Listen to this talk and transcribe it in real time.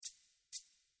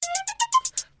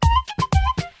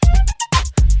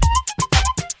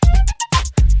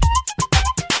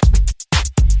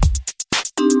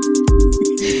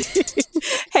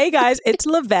Hey guys, it's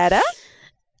Lavetta.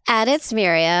 And it's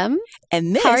Miriam.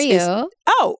 And this How are you?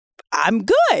 I'm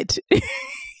good.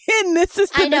 And this is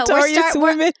the Notorious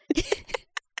Women.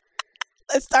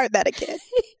 Let's start that again.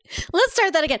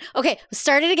 Okay,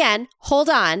 start it again.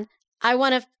 Hold on. I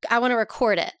want to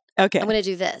record it. Okay. I'm going to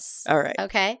do this. All right.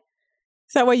 Okay.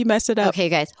 Is that why you messed it up? Okay,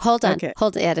 you guys. Hold on. Okay.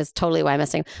 Hold on. Yeah, it is totally why I'm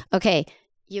messing. Okay,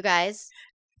 you guys.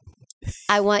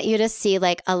 I want you to see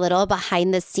like a little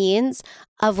behind the scenes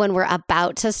of when we're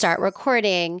about to start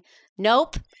recording.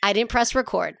 Nope, I didn't press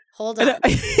record. Hold on.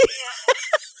 Hey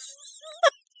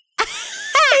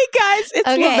guys, it's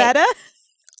Lavetta.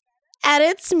 And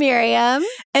it's Miriam.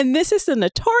 And this is the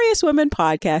Notorious Women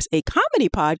podcast, a comedy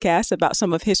podcast about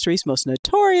some of history's most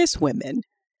notorious women.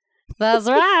 That's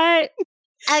right.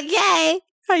 Okay.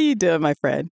 How you doing, my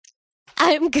friend?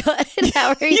 I'm good. How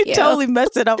are you? You totally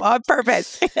messed it up on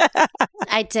purpose.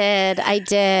 I did.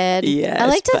 Yes, I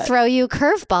like to throw you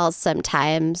curveballs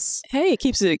sometimes. Hey, it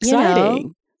keeps it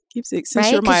exciting. Keeps it since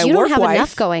right? you're my you work don't have wife.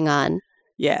 enough going on.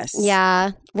 Yes.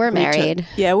 Yeah, we're married.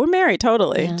 We're married.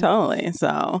 Totally.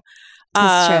 So,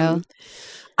 That's true.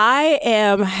 I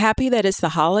am happy that it's the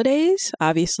holidays.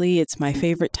 Obviously, it's my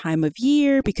favorite time of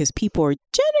year because people are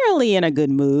generally in a good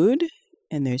mood.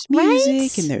 And there's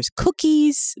music and there's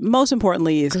cookies. Most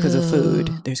importantly is because of food.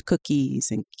 There's cookies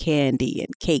and candy and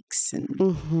cakes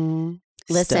and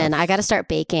Listen, I got to start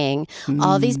baking.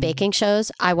 All these baking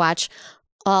shows I watch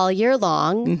all year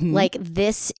long. Like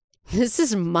this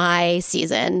is my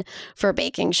season for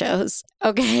baking shows.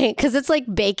 Okay, because it's like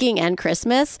baking and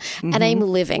Christmas, and I'm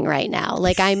living right now.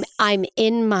 Like I'm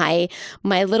in my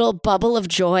little bubble of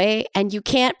joy, and you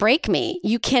can't break me.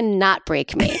 You cannot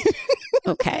break me.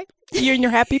 Okay. You're in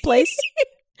your happy place?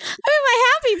 I'm in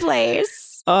my happy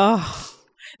place. Oh,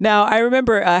 now I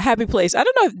remember Happy Place. I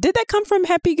don't know. Did that come from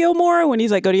Happy Gilmore when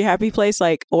he's like, go to your happy place?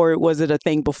 Like, or was it a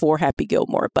thing before Happy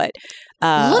Gilmore? But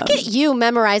look at you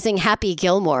memorizing Happy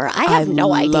Gilmore. I have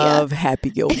no idea. I love Happy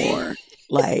Gilmore.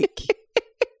 Like,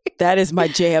 that is my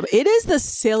jam. It is the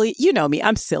silly, you know me,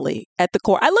 I'm silly at the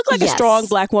core. I look like a strong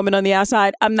black woman on the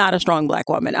outside. I'm not a strong black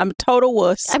woman. I'm a total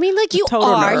wuss. I mean, like you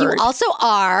are. Nerd. You also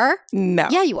are. No.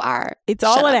 Yeah, you are. It's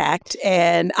all an act.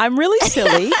 And I'm really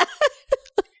silly.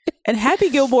 And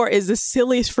Happy Gilmore is the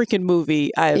silliest freaking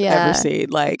movie I've ever seen.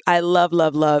 Like, I love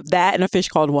that and A Fish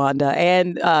Called Wanda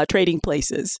and Trading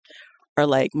Places are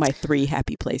like my 3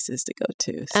 happy places to go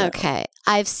to. So. Okay.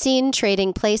 I've seen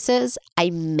Trading Places. I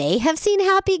may have seen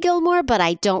Happy Gilmore, but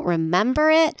I don't remember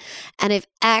it. And I've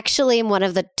actually am one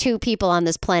of the 2 people on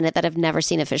this planet that have never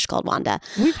seen A Fish Called Wanda.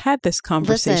 We've had this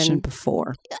conversation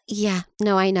before. Yeah.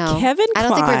 No, I know. Kevin Kline. I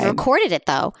don't think we've recorded it,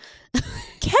 though.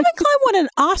 Kevin Kline won an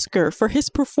Oscar for his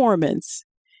performance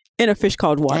in A Fish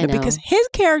Called Wanda because his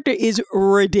character is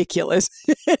ridiculous.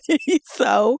 He's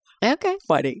so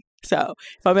funny. So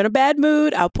if I'm in a bad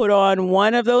mood, I'll put on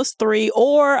one of those 3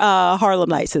 or Harlem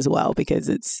Nights as well because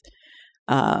it's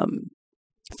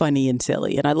funny and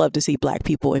silly. And I love to see black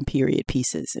people in period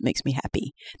pieces. It makes me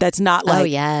happy. That's not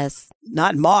like,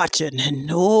 not marching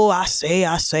and I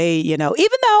say, you know,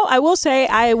 even though I will say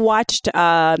I watched,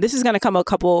 this is going to come a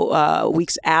couple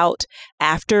weeks out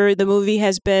after the movie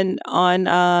has been on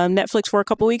Netflix for a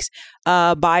couple weeks.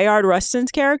 Bayard Rustin's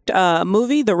character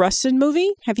movie, the Rustin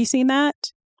movie. Have you seen that?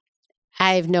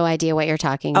 I have no idea what you're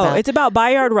talking about. Oh, it's about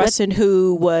Bayard Rustin,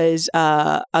 who was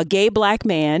a gay black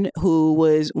man who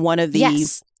was one of the...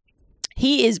 Yes.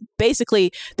 He is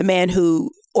basically the man who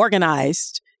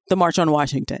organized the March on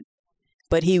Washington.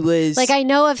 But he was... Like, I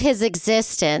know of his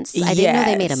existence. I didn't know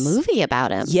they made a movie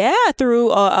about him. Yeah, through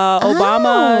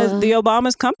the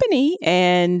Obama's company.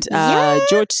 And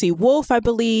George C. Wolfe, I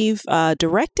believe,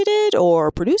 directed it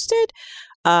or produced it.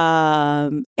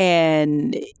 And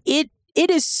it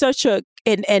is such a...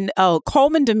 And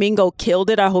Coleman Domingo killed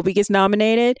it. I hope he gets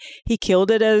nominated. He killed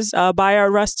it as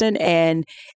Bayard Rustin. And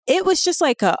it was just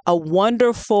like a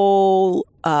wonderful,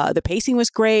 the pacing was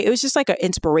great. It was just like an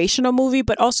inspirational movie,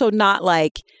 but also not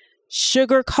like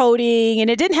sugarcoating.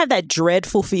 And it didn't have that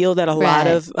dreadful feel that a lot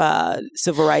of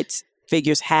civil rights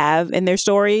figures have in their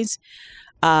stories.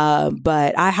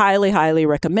 But I highly, highly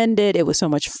recommend it. It was so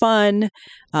much fun.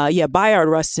 Bayard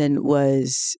Rustin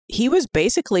was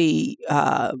basically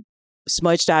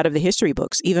smudged out of the history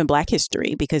books, even Black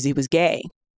history, because he was gay.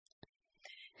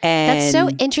 And that's so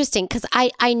interesting because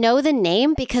I know the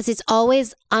name because it's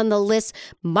always on the list.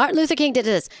 Martin Luther King did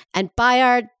this and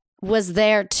Bayard was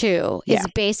there too. Is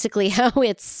basically how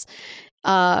it's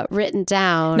written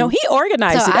down. No, he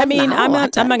organized it. I mean, I'm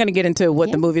not going to get into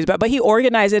what the movie is about, but he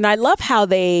organized it. And I love how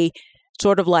they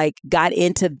sort of like got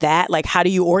into that. Like, how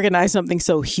do you organize something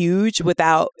so huge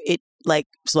without it like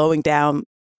slowing down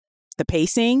the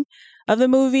pacing of the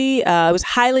movie. It was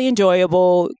highly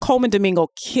enjoyable. Coleman Domingo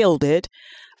killed it.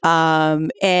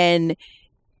 And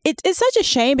it's such a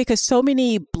shame because so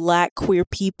many Black queer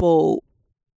people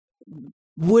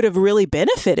would have really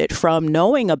benefited from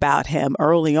knowing about him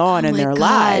early on in their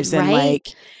lives. And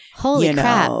right? Holy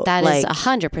crap, that is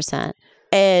 100%.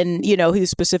 And, he was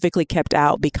specifically kept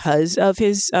out because of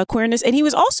his queerness. And he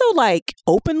was also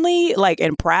openly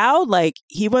and proud.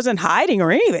 He wasn't hiding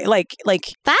or anything.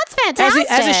 That's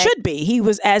fantastic. As it should be. He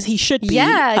was as he should be.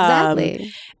 Yeah,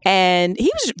 exactly. And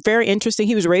he was very interesting.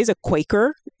 He was raised a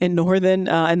Quaker in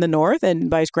the North and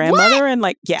by his grandmother. What? And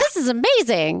this is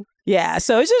amazing. Yeah,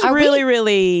 so it's just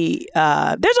really,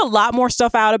 there's a lot more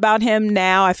stuff out about him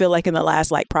now. I feel like in the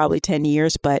last probably 10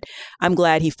 years, but I'm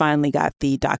glad he finally got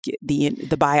the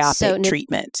biopic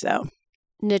treatment. So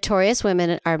Notorious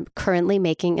Women are currently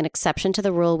making an exception to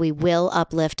the rule. We will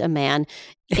uplift a man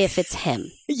if it's him.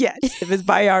 Yes, if it's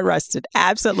Bayard Rustin,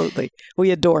 absolutely, we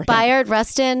adore him. Bayard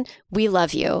Rustin, we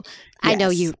love you. Yes. I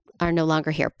know you are no longer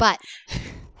here, but.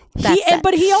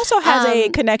 But he also has a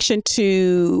connection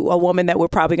to a woman that we're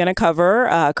probably going to cover,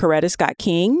 Coretta Scott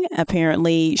King.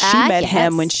 Apparently, she met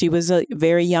him when she was a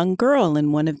very young girl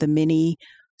in one of the many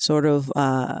sort of,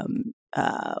 I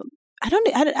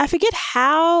forget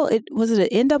how, was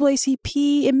it an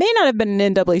NAACP? It may not have been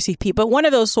an NAACP, but one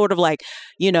of those sort of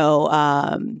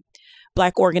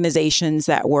Black organizations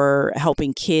that were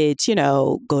helping kids,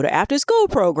 go to after school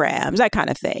programs, that kind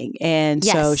of thing. And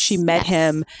so she met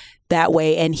him that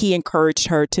way, and he encouraged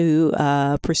her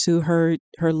to pursue her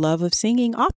love of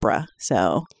singing opera.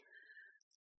 So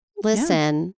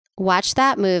listen, watch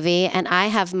that movie, and I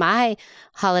have my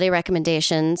holiday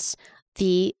recommendations.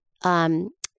 The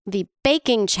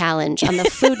baking challenge on the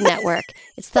Food Network.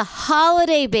 It's the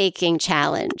holiday baking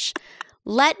challenge.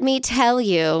 Let me tell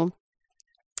you,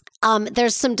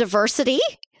 there's some diversity.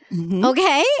 Mm-hmm.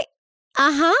 Okay.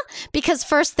 Because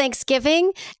first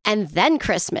Thanksgiving and then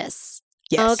Christmas.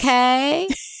 Yes. Okay.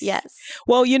 Yes.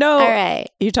 Well, all right.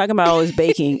 You're talking about always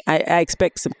baking. I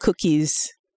expect some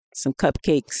cookies, some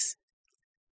cupcakes,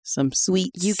 some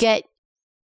sweets. You get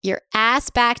your ass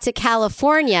back to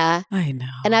California. I know.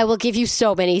 And I will give you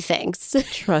so many things.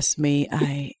 Trust me.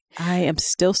 I am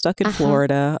still stuck in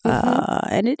Florida.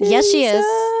 And it is. Yes, she is.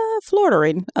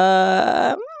 Florida-ing.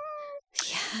 Yeah.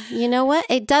 You know what?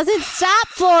 It doesn't stop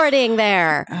Floridaing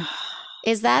there.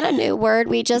 Is that a new word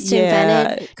we just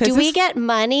invented? Do we get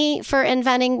money for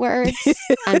inventing words?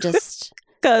 I'm just...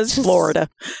 Because Florida.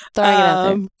 Throwing it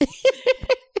out there.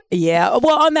 Yeah.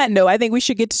 Well, on that note, I think we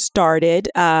should get started.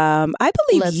 I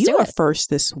believe you are first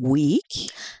this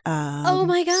week. Oh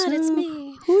my God, it's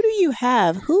me. Who do you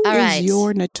have? Who is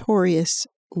your notorious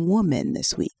woman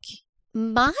this week?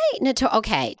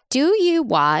 Okay. Do you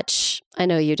watch... I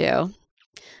know you do.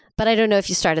 But I don't know if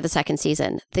you started the second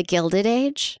season. The Gilded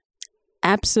Age?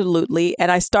 Absolutely.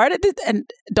 And I started this, and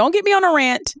don't get me on a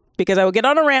rant because I will get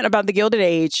on a rant about the Gilded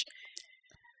Age.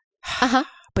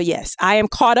 But yes, I am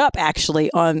caught up actually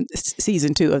on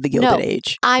season 2 of the Gilded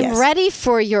Age. I'm ready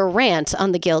for your rant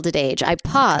on the Gilded Age. I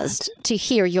paused to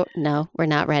hear your... No, we're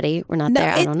not ready. We're not there.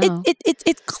 I don't know.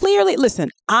 It's clearly...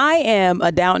 Listen, I am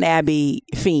a Downton Abbey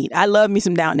fiend. I love me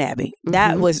some Downton Abbey. Mm-hmm.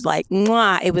 That was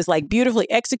mwah. It was beautifully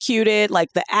executed.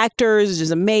 The actors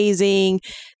just amazing.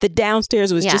 The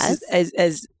downstairs was just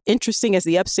as interesting as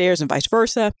the upstairs and vice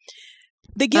versa.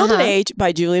 The Gilded Age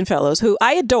by Julian Fellowes, who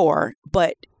I adore,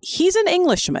 but he's an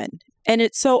Englishman. And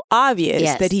it's so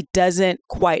obvious that he doesn't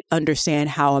quite understand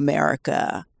how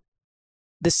the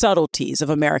subtleties of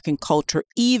American culture,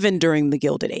 even during the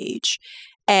Gilded Age.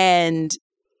 And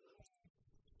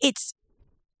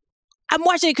I'm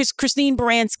watching it because Christine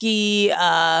Baranski,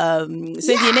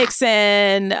 Cynthia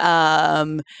Nixon,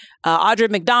 Audra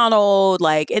McDonald,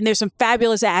 and there's some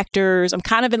fabulous actors. I'm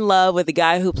kind of in love with the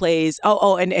guy who plays,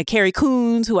 and Carrie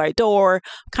Coons, who I adore.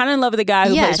 I'm kind of in love with the guy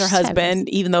who plays her husband, fabulous.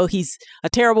 Even though he's a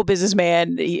terrible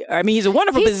businessman. He's a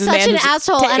wonderful businessman. He's such an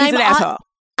asshole. He's an asshole.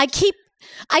 I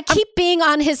keep being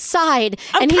on his side,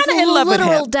 and he's a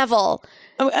literal devil.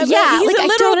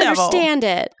 I don't understand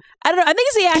it. I don't know. I think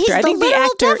it's the actor. He's the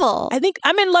actor. Devil. I think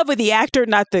I'm in love with the actor,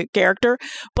 not the character.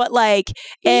 But I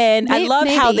love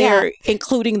how they're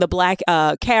including the Black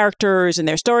characters in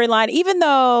their storyline, even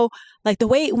though the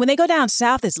way when they go down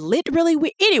south is lit really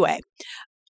weird. Anyway,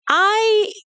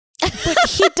 but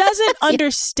he doesn't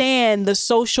understand the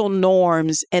social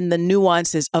norms and the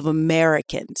nuances of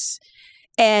Americans.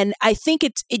 And I think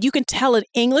you can tell an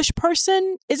English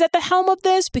person is at the helm of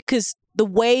this because the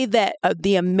way that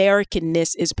the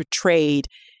Americanness is portrayed,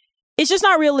 it's just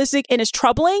not realistic and it's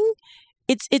troubling.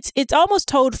 It's almost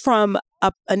told from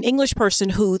an English person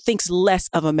who thinks less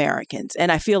of Americans,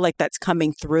 and I feel like that's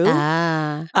coming through.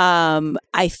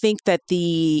 I think that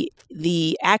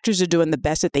the actors are doing the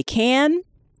best that they can,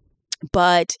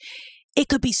 but it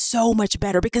could be so much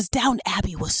better because Downton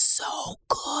Abbey was so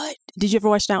good. Did you ever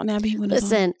watch Downton Abbey?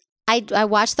 Listen, I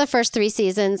watched the first 3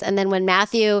 seasons, and then when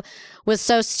Matthew was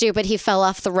so stupid he fell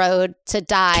off the road to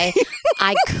die,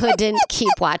 I couldn't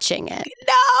keep watching it.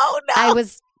 No.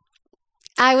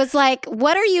 I was like,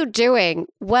 what are you doing?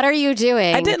 What are you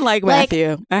doing? I didn't like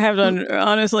Matthew. I have done,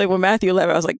 honestly, when Matthew left,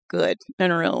 I was like, good. I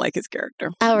don't really like his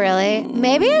character. Oh, really?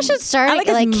 Maybe I should start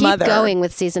keep going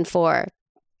with season 4.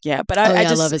 Yeah, but I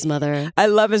just love his mother. I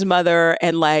love his mother,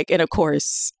 and of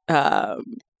course, oh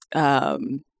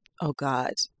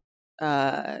God.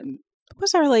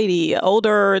 What's our lady?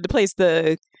 Older, the place,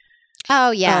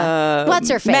 oh yeah. What's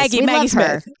her face? Maggie love Smith.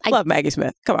 her. I love Maggie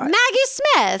Smith. Come on.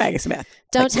 Maggie Smith.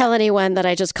 Don't tell anyone that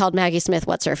I just called Maggie Smith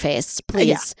what's her face, please.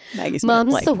 Yeah, Maggie Smith.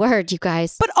 Mom's the word, you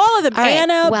guys. But all of them,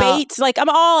 Anna, Bates,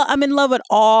 I'm in love with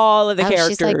all of the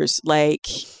characters.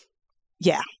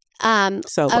 Yeah.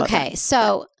 So okay.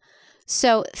 So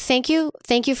thank you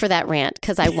for that rant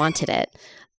because I wanted it.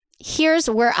 Here's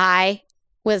where I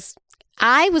was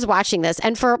watching this,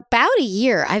 and for about a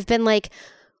year I've been like,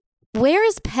 where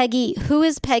is Peggy? Who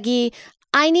is Peggy?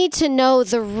 I need to know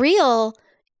the real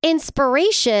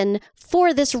inspiration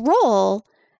for this role,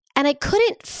 and I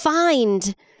couldn't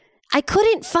find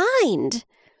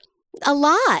a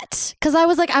lot because I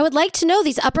was like, I would like to know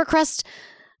these upper crust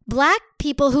Black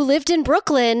people who lived in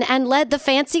Brooklyn and led the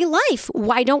fancy life.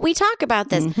 Why don't we talk about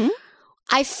this? Mm-hmm.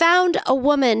 I found a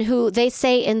woman who they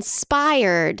say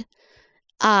inspired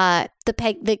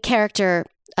the character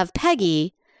of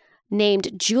Peggy,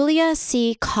 named Julia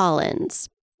C. Collins.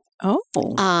 Oh.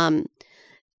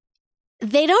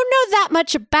 They don't know that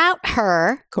much about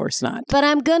her. Of course not. But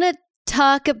I'm going to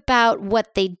talk about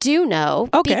what they do know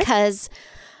because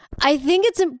I think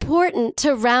it's important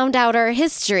to round out our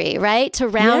history, right? To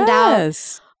round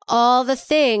out all the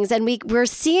things. And we're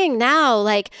seeing now,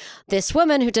 this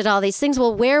woman who did all these things.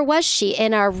 Well, where was she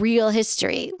in our real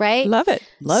history, right? Love it.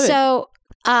 So,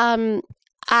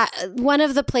 one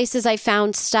of the places I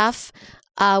found stuff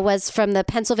was from the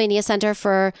Pennsylvania Center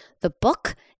for the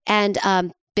Book and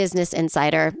Business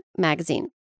Insider magazine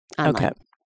online.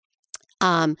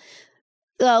 Okay.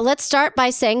 Let's start by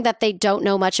saying that they don't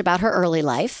know much about her early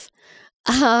life,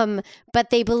 but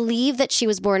they believe that she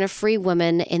was born a free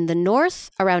woman in the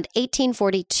North around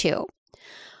 1842.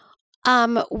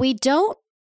 We don't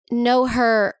know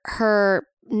her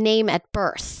name at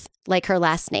birth, like her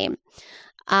last name.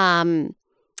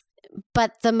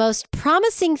 But the most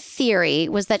promising theory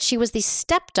was that she was the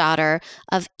stepdaughter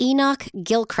of Enoch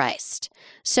Gilchrist.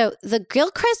 So the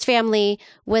Gilchrist family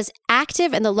was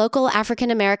active in the local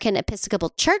African-American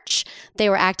Episcopal Church. They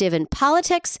were active in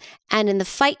politics and in the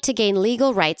fight to gain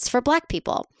legal rights for Black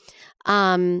people.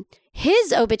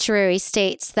 His obituary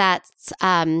states that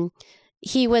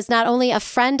he was not only a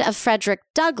friend of Frederick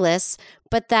Douglass,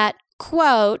 but that,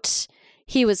 quote,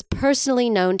 he was personally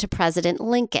known to President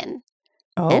Lincoln.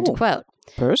 End quote.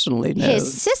 Personally known.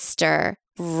 His sister,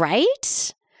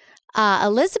 right?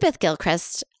 Elizabeth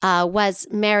Gilchrist was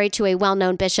married to a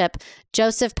well-known bishop,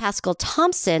 Joseph Pascal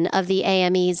Thompson of the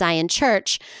AME Zion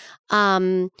Church,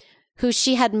 who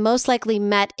she had most likely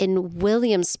met in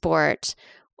Williamsport.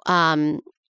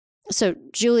 So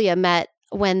Julia met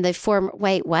when the former...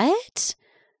 Wait, what?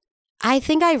 I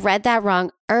think I read that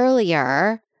wrong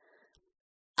earlier.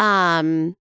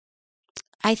 I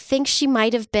think she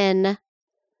might have been...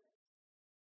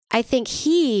 I think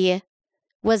he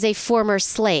was a former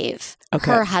slave,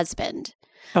 her husband.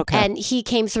 Okay. And he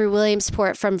came through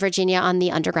Williamsport from Virginia on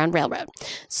the Underground Railroad.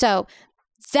 So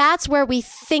that's where we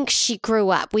think she grew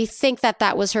up. We think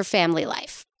that was her family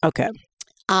life. Okay.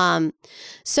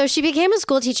 So she became a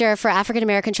school teacher for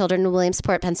African-American children in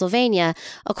Williamsport, Pennsylvania,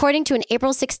 according to an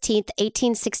April 16th,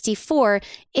 1864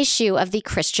 issue of the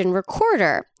Christian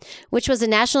Recorder, which was a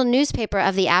national newspaper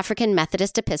of the African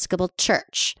Methodist Episcopal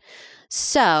Church.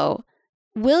 So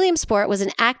Williamsport was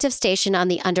an active station on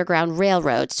the Underground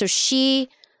Railroad. So she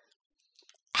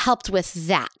helped with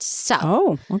that.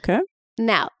 So, okay.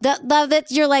 Now, that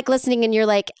you're listening and you're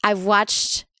like, I've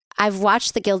watched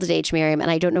The Gilded Age, Miriam, and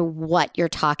I don't know what you're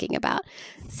talking about.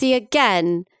 See,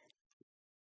 again,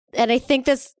 and I think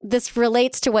this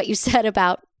relates to what you said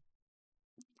about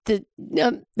the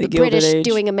British Age.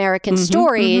 Doing American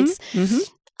stories.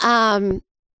 Mm-hmm.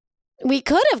 We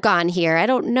could have gone here. I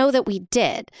don't know that we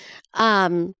did.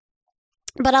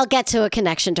 But I'll get to a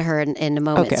connection to her in a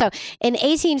moment. Okay. So in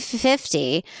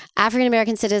 1850,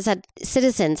 African-American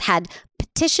citizens had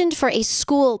petitioned for a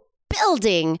school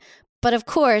building But of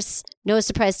course, no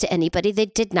surprise to anybody, they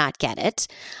did not get it.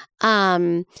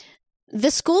 The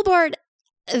school board,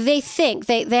 they think,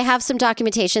 they have some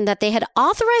documentation that they had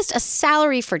authorized a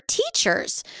salary for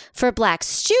teachers for Black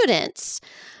students,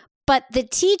 but the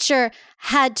teacher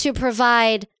had to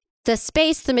provide the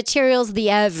space, the materials, the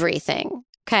everything.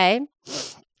 Okay?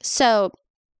 So,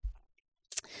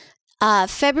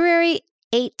 February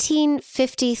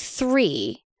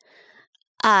 1853,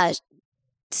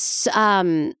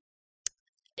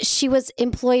 she was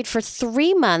employed for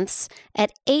 3 months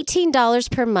at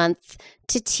 $18 per month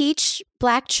to teach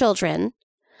Black children.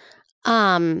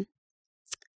 They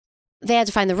had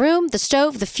to find the room, the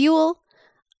stove, the fuel.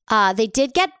 They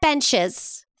did get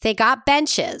benches. They got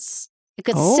benches. You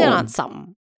could sit on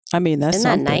something. I mean, that's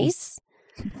Isn't that nice?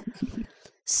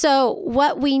 So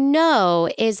what we know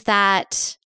is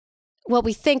that, what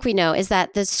we think we know is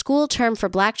that the school term for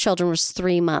Black children was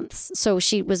 3 months. So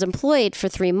she was employed for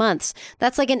 3 months.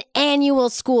 That's like an annual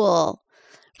school,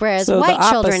 whereas white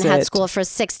children had school for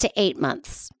 6 to 8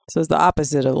 months. So it's the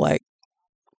opposite of like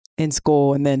in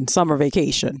school and then summer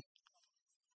vacation.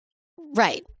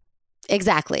 Right.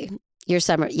 Exactly. Your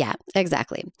summer. Yeah,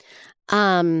 exactly.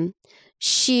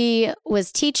 She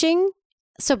was teaching.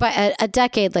 So by a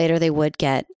decade later, they would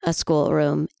get a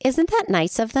schoolroom. Isn't that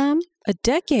nice of them? A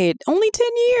decade? Only 10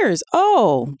 years.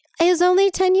 Oh. It was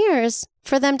only 10 years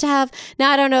for them to have.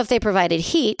 Now, I don't know if they provided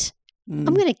heat. I'm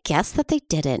going to guess that they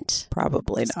didn't.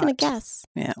 Probably not. I'm going to guess.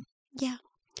 Yeah. Yeah.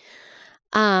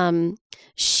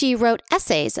 She wrote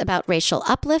essays about racial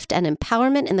uplift and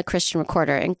empowerment in the Christian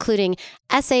Recorder, including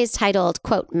essays titled,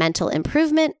 quote, Mental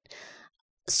Improvement,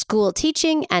 School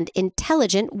Teaching, and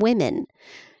Intelligent Women.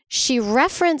 She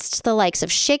referenced the likes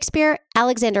of Shakespeare,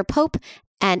 Alexander Pope,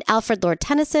 and Alfred Lord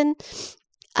Tennyson.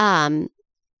 So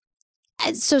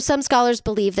some scholars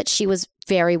believe that she was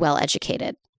very well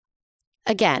educated.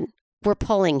 Again, we're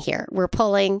polling here. We're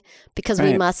polling because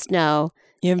we must know.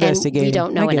 You're investigating. And we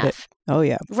don't know enough. It. Oh,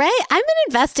 yeah. Right? I'm an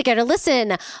investigator.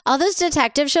 Listen, all those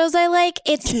detective shows I like,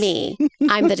 it's me.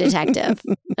 I'm the detective.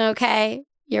 Okay?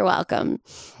 You're welcome.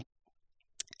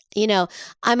 You know,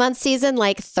 I'm on season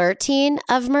like 13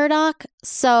 of Murdoch.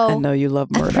 So I know you love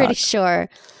Murdoch. I'm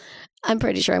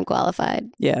pretty sure I'm qualified.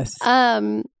 Yes.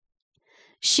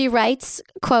 She writes,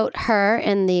 quote, her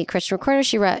in the Christian Recorder,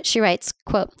 she writes,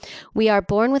 quote, we are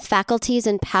born with faculties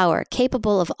and power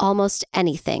capable of almost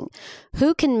anything.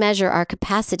 Who can measure our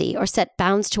capacity or set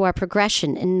bounds to our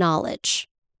progression in knowledge?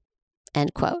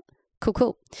 End quote.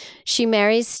 Cool. She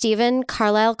marries Stephen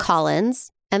Carlisle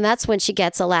Collins, and that's when she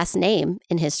gets a last name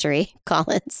in history,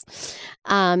 Collins.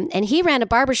 And he ran a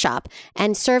barbershop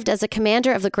and served as a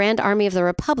commander of the Grand Army of the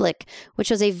Republic,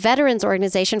 which was a veterans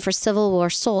organization for Civil War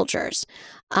soldiers.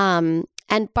 And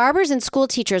barbers and school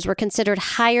teachers were considered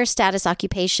higher status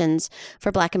occupations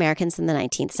for Black Americans in the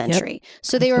 19th century. Yep,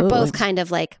 so they were both kind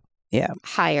of like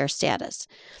higher status.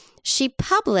 She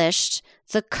published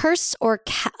The Curse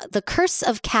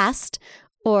of Caste,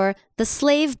 or The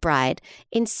Slave Bride,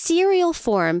 in serial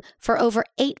form for over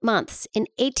 8 months in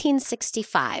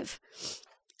 1865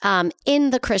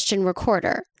 in the Christian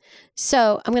Recorder.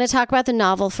 So I'm going to talk about the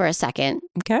novel for a second.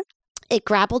 Okay. It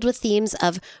grappled with themes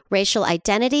of racial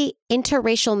identity,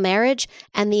 interracial marriage,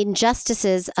 and the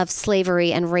injustices of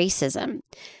slavery and racism.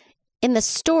 In the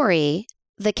story,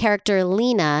 the character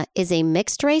Lena is a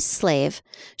mixed-race slave.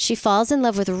 She falls in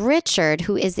love with Richard,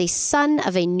 who is a son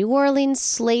of a New Orleans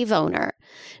slave owner.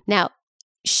 Now,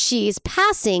 she's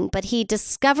passing, but he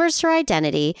discovers her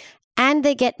identity, and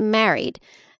they get married.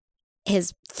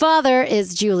 His father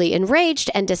is duly enraged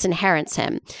and disinherits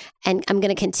him. And I'm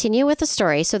going to continue with the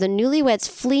story. So the newlyweds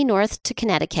flee north to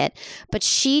Connecticut, but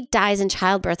she dies in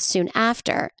childbirth soon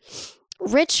after.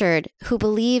 Richard, who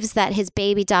believes that his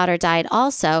baby daughter died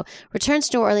also, returns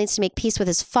to New Orleans to make peace with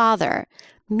his father.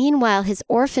 Meanwhile, his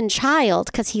orphan child,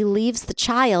 because he leaves the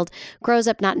child, grows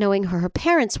up not knowing who her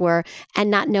parents were and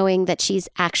not knowing that she's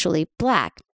actually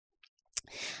Black.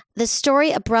 The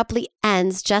story abruptly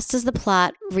ends just as the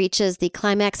plot reaches the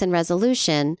climax and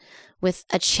resolution with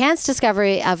a chance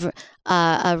discovery of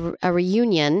a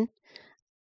reunion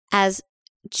as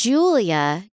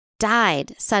Julia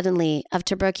died suddenly of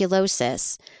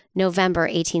tuberculosis, November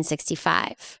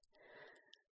 1865.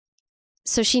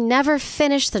 So she never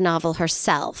finished the novel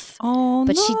herself. Oh,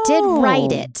 but she did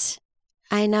write it.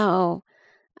 I know.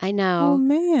 Oh,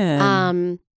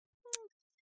 man.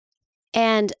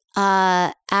 And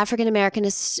African-American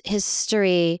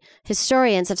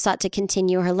historians have sought to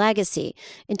continue her legacy.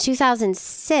 In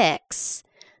 2006,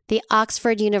 the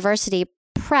Oxford University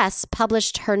Press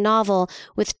published her novel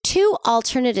with 2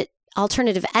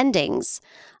 alternative endings.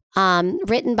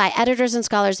 written by editors and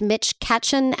scholars Mitch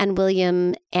Ketchum and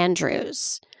William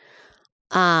Andrews.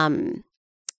 There's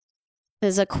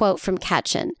a quote from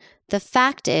Ketchum. The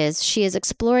fact is, she is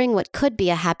exploring what could be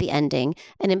a happy ending,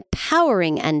 an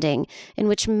empowering ending in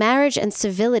which marriage and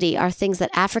civility are things that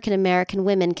African American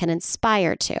women can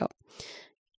aspire to.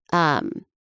 And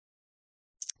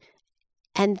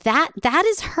that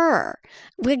is her.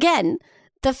 Again,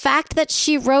 the fact that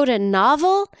she wrote a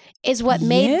novel is what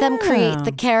made them create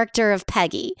the character of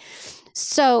Peggy.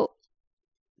 So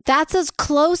that's as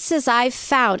close as I've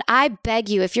found. I beg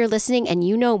you, if you're listening and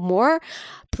you know more,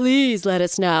 please let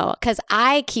us know, because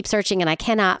I keep searching and I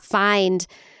cannot find.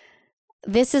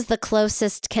 This is the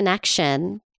closest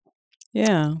connection.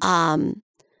 Yeah.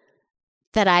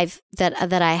 That I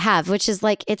have, which is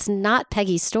like, it's not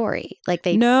Peggy's story. Like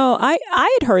No, I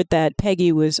had heard that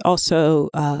Peggy was also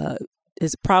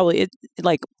is probably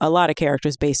like a lot of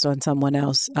characters based on someone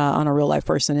else, on a real life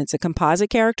person. It's a composite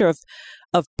character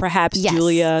of perhaps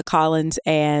Julia Collins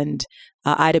and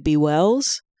Ida B.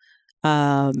 Wells.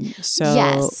 But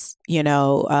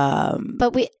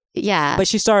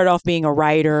she started off being a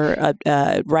writer,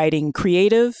 writing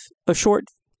creative or short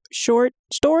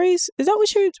stories. Is that what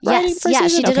she was writing for? Yeah,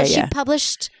 season? She did. She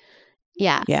published.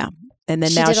 Yeah, and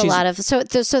then she now did a lot of. So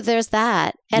there's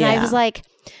that, and I was like,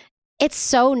 it's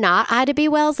so not Ida B.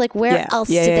 Wells. Like, where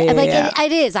else?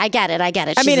 It is. I get it.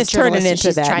 She's I mean, it's turning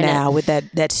into that now with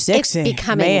that sexy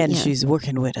man. She's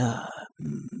working with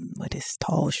his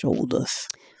tall shoulders.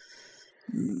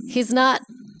 He's not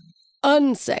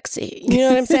unsexy. You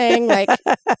know what I'm saying? Like,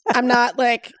 I'm not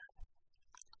like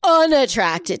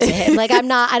unattracted to him. Like,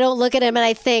 I don't look at him and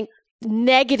I think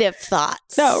negative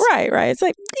thoughts. No, right. It's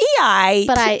like,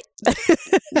 but like,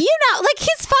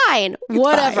 he's fine.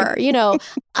 Whatever. Fine.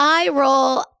 I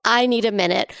roll. I need a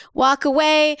minute. Walk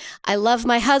away. I love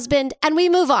my husband and we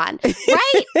move on.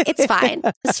 Right? It's fine.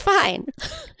 It's fine.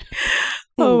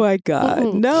 Oh my God.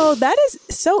 Mm-mm. No, that is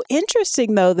so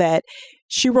interesting though, that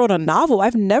she wrote a novel.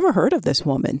 I've never heard of this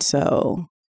woman. So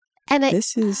I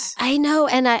know.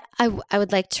 And I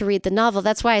would like to read the novel.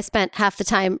 That's why I spent half the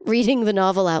time reading the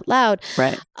novel out loud.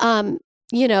 Right.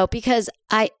 Because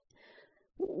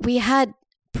we had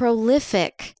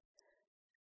prolific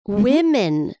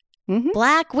women,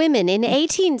 Black women in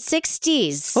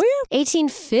 1860s,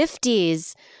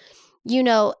 1850s,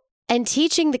 and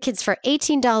teaching the kids for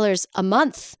 $18 a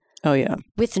month. Oh, yeah.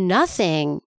 With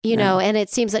nothing. And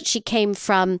it seems that she came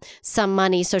from some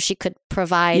money so she could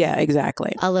provide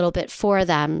a little bit for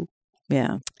them.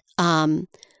 Yeah.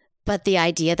 But the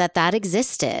idea that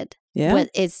existed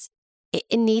it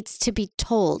needs to be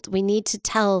told. We need to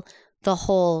tell the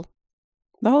whole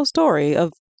story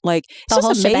of like, it's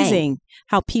just amazing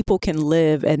how people can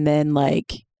live and then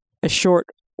like a short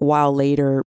while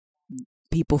later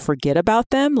people forget about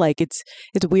them. Like it's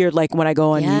weird. Like when I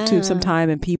go on YouTube sometime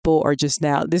and people are just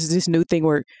now, this is this new thing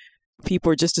where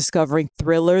people are just discovering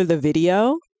Thriller, the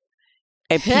video.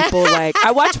 And people like,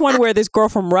 I watched one where this girl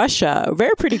from Russia, a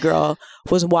very pretty girl,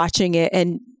 was watching it.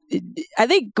 And I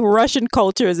think Russian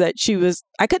culture is that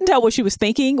I couldn't tell what she was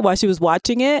thinking while she was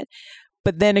watching it.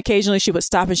 But then occasionally she would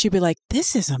stop and she'd be like,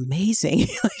 this is amazing.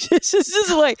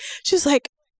 She's like,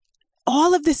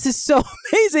 all of this is so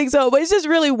amazing. But it's just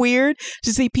really weird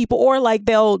to see people, or like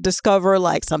they'll discover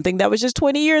like something that was just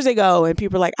 20 years ago and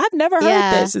people are like, I've never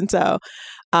heard this. And so,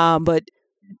 but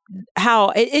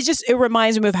how it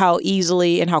reminds me of how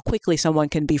easily and how quickly someone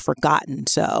can be forgotten.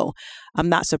 So I'm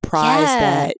not surprised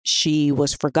that she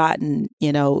was forgotten,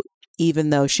 even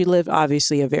though she lived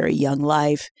obviously a very young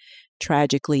life,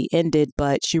 tragically ended,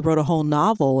 but she wrote a whole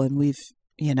novel and we've,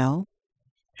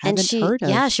 heard of.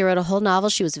 Yeah, she wrote a whole novel.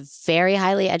 She was very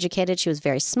highly educated. She was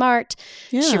very smart.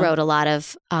 Yeah. She wrote a lot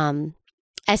of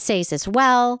essays as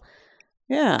well.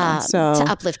 Yeah. To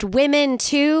uplift women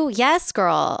too. Yes,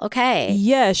 girl. Okay.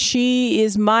 Yes, she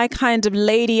is my kind of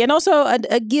lady, and also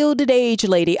a Gilded Age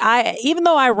lady. Even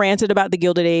though I ranted about the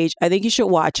Gilded Age, I think you should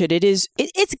watch it.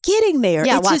 It's getting there.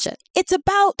 Yeah, watch it. It's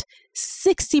about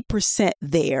 60%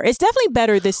 there. It's definitely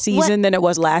better this season than it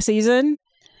was last season.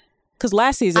 Because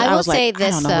last season I was like, I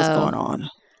don't know what's going on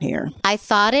here. I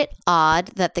thought it odd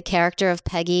that the character of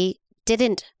Peggy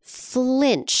didn't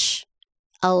flinch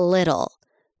a little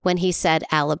when he said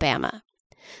Alabama.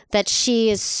 That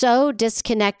she is so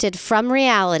disconnected from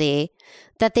reality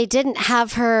that they didn't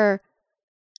have her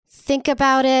think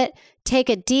about it, take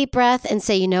a deep breath and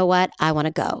say, you know what? I want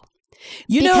to go.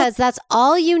 Because that's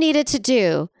all you needed to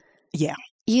do. Yeah.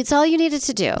 It's all you needed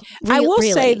to do. I will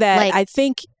say that I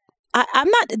think I'm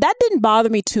not, that didn't bother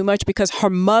me too much because her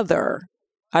mother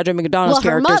Audra McDonald's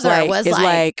character is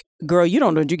like, girl, you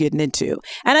don't know what you're getting into.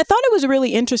 And I thought it was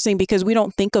really interesting because we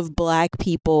don't think of Black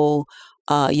people,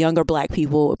 younger Black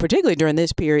people, particularly during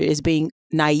this period, as being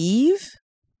naive,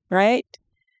 right?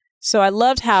 So I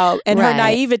loved how, and her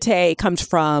naivete comes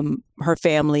from her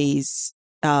family's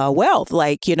wealth,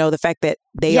 like, you know, the fact that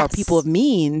they are people of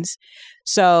means.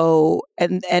 So,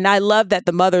 and I love that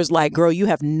the mother's like, girl, you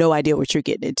have no idea what you're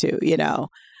getting into, you know?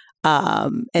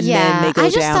 And then they go down there. I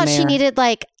just thought she needed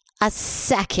like a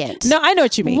second. No, I know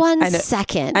what you mean. One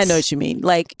second. I know what you mean.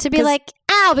 Like to be like,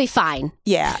 I'll be fine.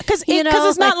 Yeah, because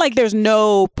it's not like there's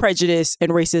no prejudice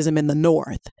and racism in the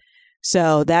North.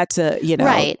 So that's a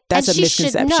that's a misconception. She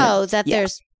should know that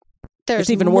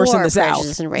there's even worse in the South.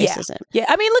 Prejudice and racism. Yeah.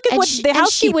 I mean, look at the housekeeper. And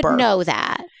she would know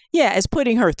that. Yeah, is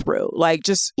putting her through, like,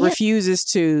 just refuses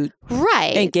to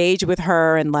engage with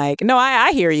her, and like, no,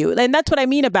 I hear you, and that's what I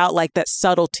mean about like that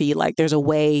subtlety. Like, there's a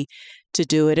way to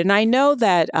do it, and I know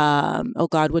that. Oh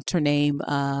God, what's her name?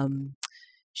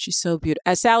 She's so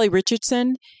beautiful. Sally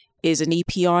Richardson is an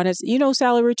EP on it. You know who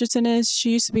Sally Richardson is?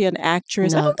 She used to be an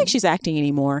actress. No. I don't think she's acting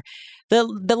anymore.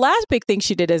 The last big thing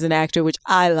she did as an actor, which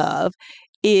I love,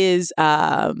 is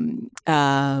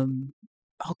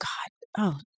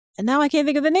and now I can't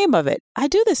think of the name of it. I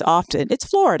do this often. It's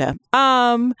Florida.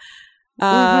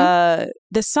 The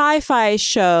sci-fi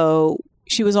show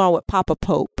she was on with Papa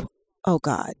Pope. Oh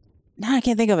God. Now I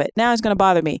can't think of it. Now it's going to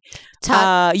bother me.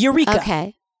 Eureka.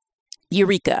 Okay.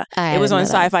 Eureka. It was on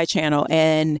Sci-Fi Channel.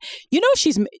 And you know,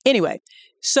 anyway,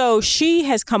 so she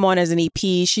has come on as an EP.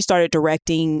 She started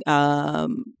directing a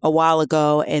while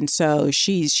ago. And so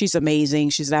she's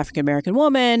amazing. She's an African-American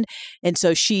woman. And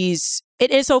so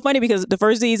it's so funny because the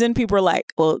first season, people were like,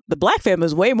 well, the Black family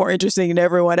is way more interesting than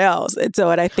everyone else. And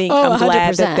so, and I think I'm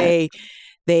glad 100%. That they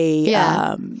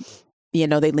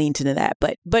leaned into that.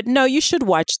 But no, you should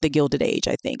watch The Gilded Age,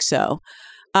 I think. So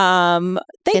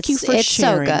thank you for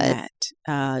sharing that.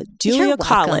 Julia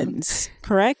Collins,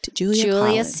 correct?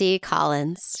 Julia C.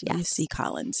 Collins. Yes. Julia C.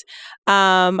 Collins.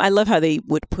 I love how they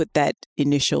would put that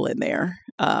initial in there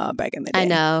back in the day. I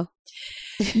know.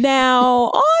 Now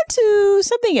on to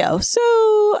something else.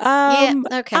 So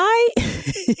okay.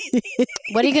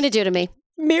 What are you going to do to me?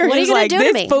 Miriam's like,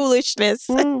 this foolishness.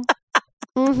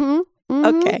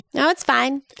 Okay. No, it's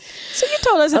fine. So you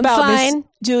told us about Miss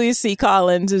Julia C.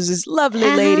 Collins, who's this lovely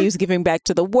lady who's giving back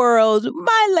to the world.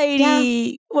 My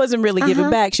lady wasn't really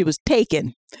giving back. She was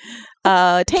taking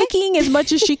as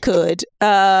much as she could.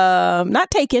 Not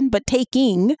taken, but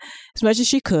taking as much as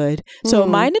she could. So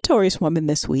my notorious woman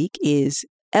this week is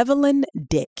EVELYN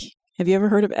Dick. Have you ever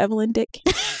heard of EVELYN Dick?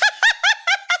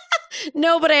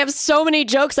 No, but I have so many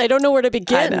jokes. I don't know where to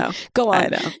begin. I know. Go on. I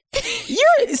know.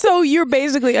 You're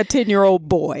basically a 10-year-old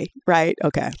boy, right?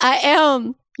 Okay. I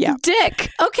am. Yeah. Dick.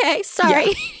 Okay. Sorry.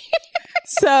 Yeah.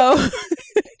 So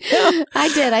I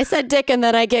did. I said dick and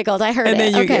then I giggled. I heard and it.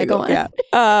 Then you okay, giggled, go on. Yeah.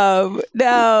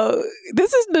 Now,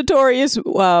 this is Notorious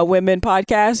Women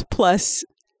podcast plus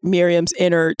Miriam's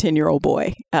inner 10-year-old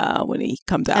boy when he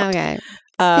comes out. Okay.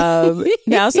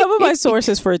 Now, some of my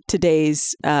sources for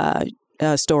today's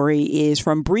story is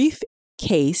from Brief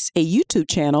Case, a YouTube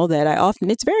channel that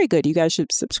it's very good. You guys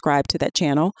should subscribe to that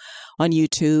channel on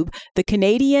YouTube. The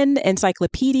Canadian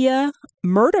Encyclopedia,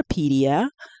 Murderpedia,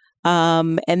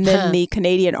 and then the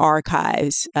Canadian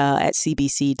Archives at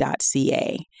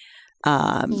cbc.ca.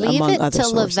 Leave among it other to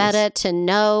sources. Lavetta to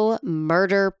know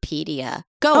Murderpedia.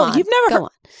 Go on. You've never Go heard? on.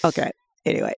 Okay.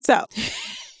 Anyway, so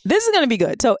this is going to be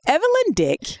good. So EVELYN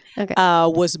Dick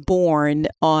was born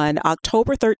on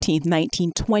October 13th,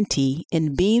 1920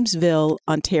 in Beamsville,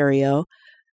 Ontario,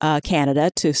 Canada,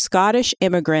 to Scottish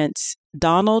immigrants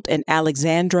Donald and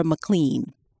Alexandra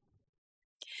McLean.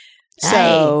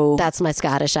 So that's my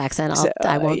Scottish accent.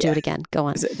 I won't do it again. Go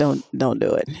on. Don't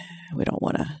do it. We don't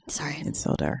want to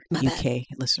insult our My UK bad.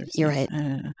 listeners. You're right.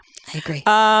 I agree.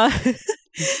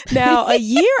 Now, a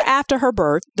year after her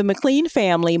birth, the McLean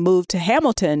family moved to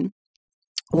Hamilton,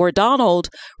 where Donald,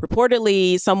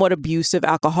 reportedly somewhat abusive,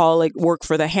 alcoholic, worked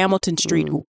for the Hamilton Street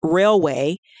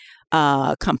Railway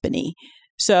Company.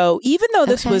 So even though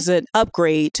this was an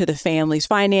upgrade to the family's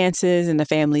finances and the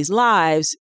family's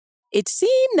lives, it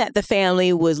seemed that the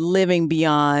family was living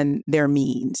beyond their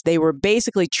means. They were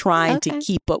basically trying to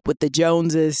keep up with the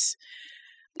Joneses.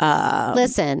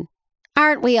 Listen,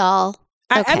 aren't we all?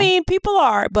 I mean, people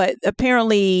are, but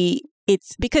apparently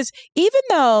it's because even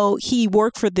though he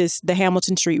worked for the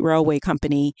Hamilton Street Railway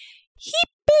Company, he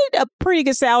paid a pretty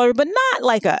good salary, but not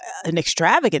like an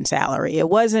extravagant salary. It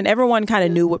wasn't, everyone kind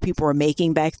of knew what people were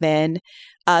making back then.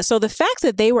 So the fact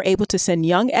that they were able to send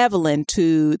young Evelyn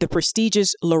to the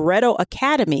prestigious Loretto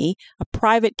Academy, a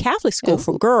private Catholic school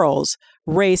for girls,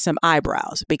 raised some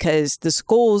eyebrows because the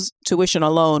school's tuition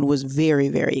alone was very,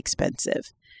 very expensive.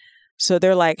 So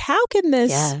they're like, how can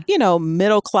this,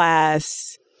 middle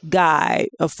class guy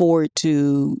afford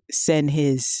to send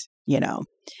his,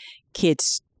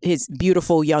 kids, his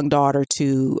beautiful young daughter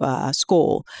to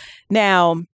school?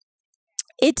 Now,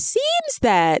 it seems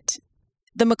that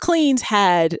the McLeans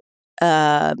had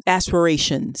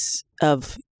aspirations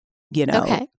of,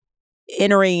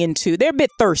 entering into, they're a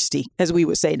bit thirsty, as we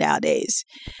would say nowadays.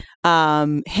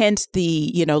 Hence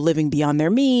the, living beyond their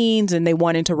means, and they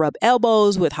wanted to rub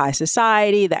elbows with high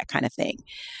society, that kind of thing.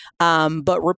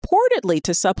 But reportedly,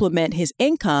 to supplement his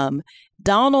income,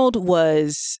 Donald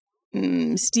was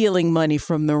stealing money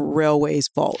from the railway's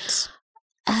vaults.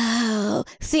 Oh,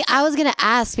 see, I was going to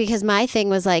ask because my thing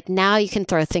was like, now you can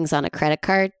throw things on a credit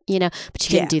card, but you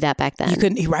couldn't do that back then. You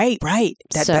couldn't, right.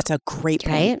 That's a great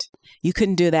point. Right? You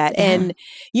couldn't do that. Yeah. And,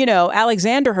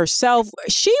 Alexandra herself,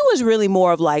 she was really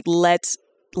more of like,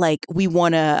 we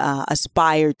want to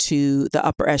aspire to the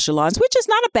upper echelons, which is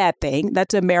not a bad thing.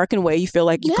 That's an American way. You feel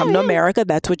like you come to America,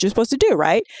 that's what you're supposed to do,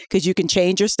 right? Because you can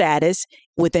change your status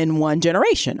within one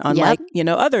generation, unlike,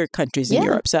 other countries in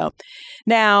Europe. So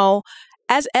now,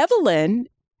 as Evelyn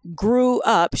grew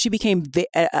up, she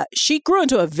grew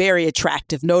into a very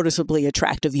attractive, noticeably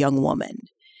attractive young woman.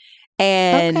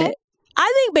 And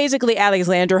I think basically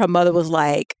Alexandra, her mother, was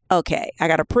like, okay, I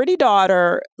got a pretty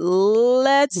daughter.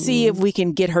 Let's see if we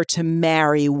can get her to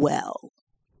marry well.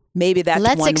 Maybe that's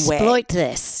one way. Let's exploit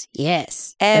this.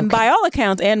 Yes. And by all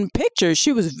accounts and pictures,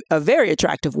 she was a very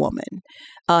attractive woman.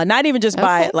 Not even just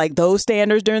by like those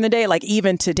standards during the day, like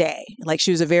even today. Like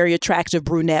she was a very attractive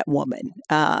brunette woman.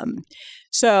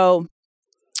 So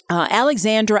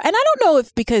Alexandra, and I don't know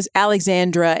if because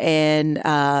Alexandra and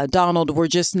Donald were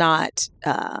just not,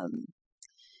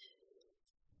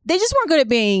 they just weren't good at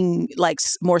being like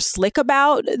more slick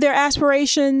about their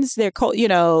aspirations, their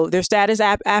status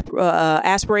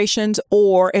aspirations,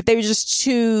 or if they were just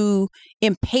too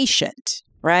impatient,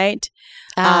 right?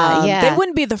 They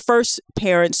wouldn't be the first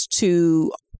parents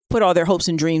to put all their hopes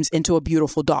and dreams into a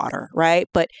beautiful daughter, right?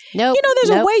 But, there's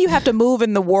a way you have to move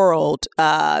in the world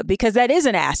because that is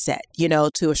an asset,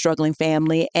 to a struggling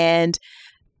family. And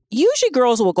usually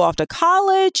girls will go off to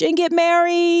college and get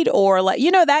married or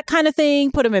that kind of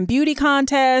thing, put them in beauty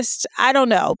contests. I don't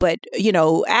know, but,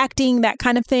 acting, that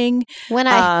kind of thing. When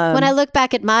I look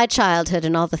back at my childhood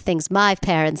and all the things my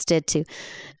parents did to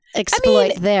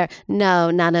exploit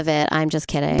none of it. I'm just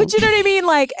kidding. But you know what I mean?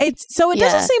 Like it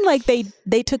doesn't seem like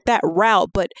they took that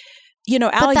route, but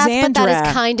Alexandra. But that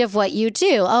is kind of what you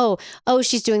do. Oh,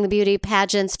 she's doing the beauty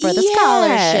pageants for the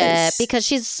scholarship because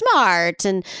she's smart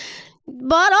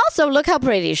but also look how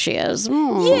pretty she is.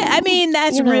 Yeah, I mean,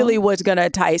 that's really what's going to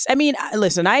entice. I mean,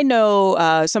 listen, I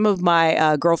know some of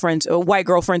my girlfriends, white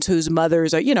girlfriends whose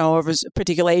mothers are, of a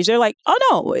particular age. They're like, oh,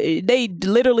 no, they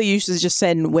literally used to just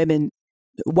send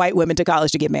white women to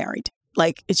college to get married.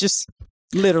 Like, it's just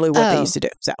literally what they used to do.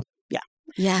 So, yeah.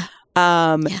 Yeah.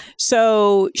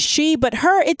 So it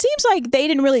seems like they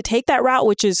didn't really take that route,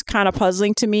 which is kind of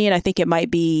puzzling to me. And I think it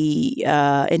might be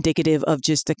indicative of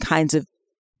just the kinds of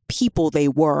people they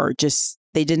were. Just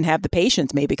they didn't have the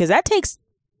patience, maybe, because that takes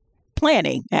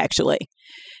planning, actually.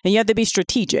 And you have to be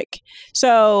strategic.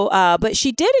 So, but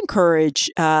she did encourage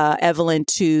Evelyn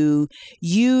to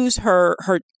use her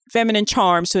feminine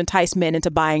charms to entice men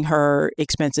into buying her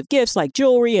expensive gifts like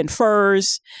jewelry and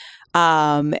furs.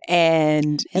 And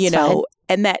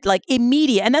that like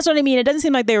immediate. And that's what I mean. It doesn't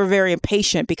seem like they were very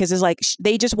impatient because it's like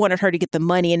they just wanted her to get the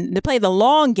money and to play the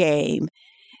long game.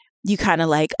 You kind of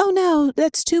like, oh no,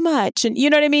 that's too much. And you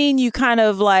know what I mean? You kind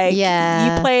of like,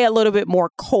 you play a little bit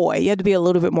more coy. You have to be a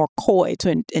little bit more coy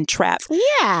to entrap.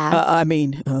 Yeah.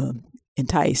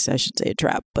 Entice, I should say,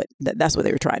 entrap, but that's what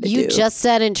they were trying to do. You just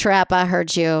said entrap, I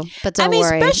heard you, but don't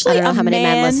worry. I don't know how many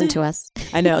men listen to us.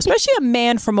 I know, especially a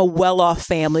man from a well-off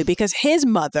family because his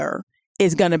mother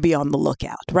is going to be on the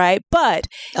lookout, right? But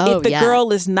if the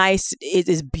girl is nice,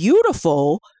 is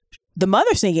beautiful, the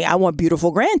mother's thinking, I want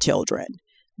beautiful grandchildren.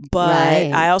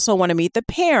 But I also want to meet the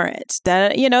parents.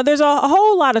 That there's a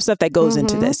whole lot of stuff that goes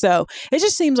into this. So it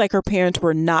just seems like her parents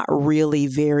were not really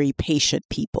very patient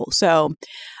people. So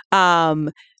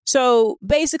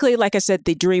basically, like I said,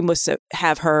 the dream was to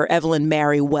have Evelyn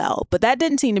marry well, but that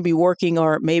didn't seem to be working,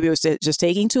 or maybe it was just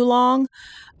taking too long.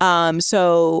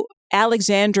 So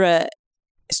Alexandra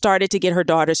started to get her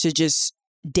daughters to just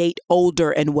date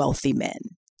older and wealthy men.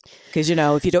 Because,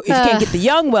 if you can't get the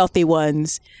young wealthy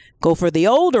ones, go for the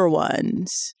older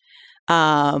ones.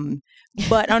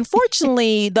 But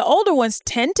unfortunately, the older ones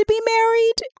tend to be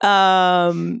married.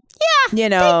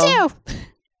 They do.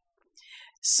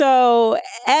 So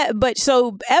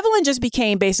Evelyn just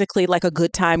became basically like a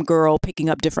good time girl, picking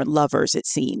up different lovers, it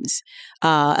seems,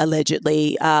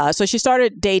 allegedly. So she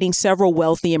started dating several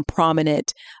wealthy and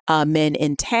prominent men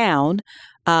in town.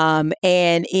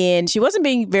 She wasn't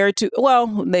being they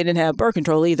didn't have birth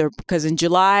control either, because in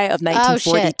July of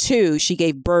 1942, she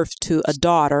gave birth to a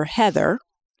daughter, Heather.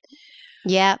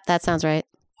 Yeah, that sounds right.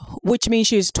 Which means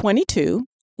she was 22.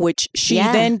 Which she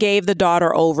then gave the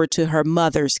daughter over to her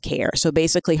mother's care. So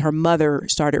basically her mother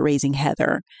started raising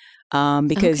Heather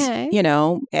because,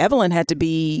 Evelyn had to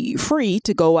be free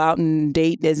to go out and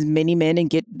date as many men and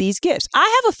get these gifts.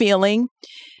 I have a feeling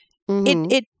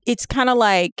it's kind of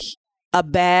like a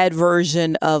bad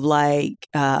version of like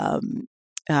being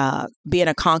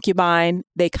a concubine.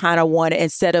 They kind of want to,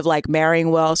 instead of like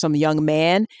marrying some young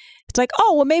man, it's like,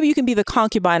 oh, well, maybe you can be the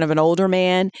concubine of an older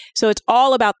man. So it's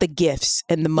all about the gifts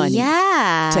and the money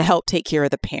to help take care of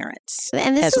the parents.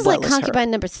 And this is like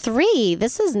concubine number 3.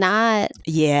 This is not.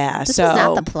 Yeah. This was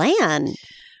not the plan.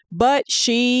 But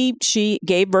she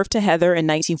gave birth to Heather in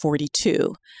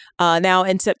 1942. Now,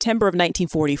 in September of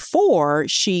 1944,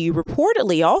 she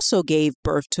reportedly also gave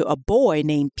birth to a boy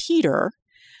named Peter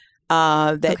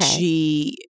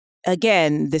she...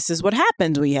 Again, this is what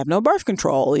happens when you have no birth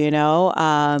control,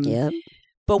 Yep.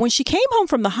 But when she came home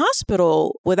from the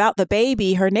hospital without the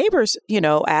baby, her neighbors,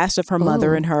 asked of her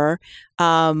mother and her.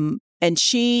 And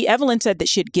Evelyn said that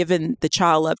she had given the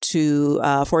child up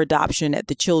for adoption at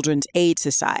the Children's Aid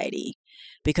Society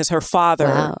because her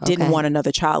father didn't want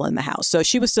another child in the house. So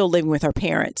she was still living with her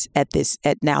parents at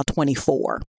now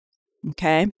 24.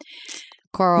 Okay.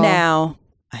 Girl. Now,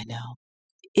 I know.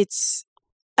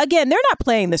 Again, they're not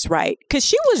playing this right because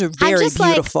she was very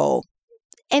beautiful.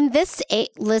 And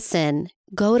listen,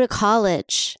 go to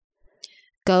college.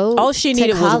 All she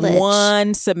needed was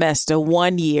one semester,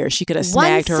 1 year. She could have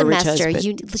snagged her rich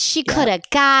husband. She could have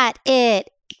got it.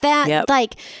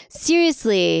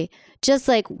 Seriously, just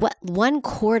like one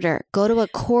quarter. Go to a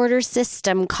quarter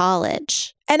system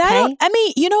college. And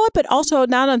you know what? But also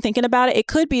now that I'm thinking about it, it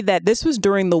could be that this was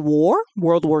during the war,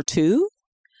 World War II.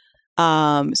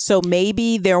 So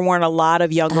maybe there weren't a lot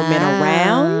of younger men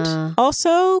around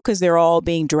also because they're all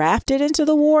being drafted into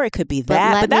the war. It could be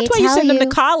that. But that's why you send them to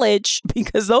college,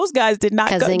 because those guys did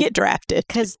not get drafted.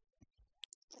 Because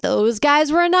those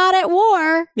guys were not at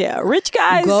war. Yeah, rich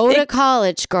guys. Go to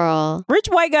college, girl. Rich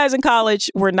white guys in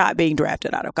college were not being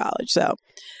drafted out of college. So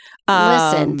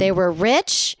listen, they were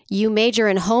rich. You major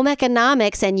in home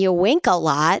economics and you wink a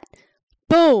lot.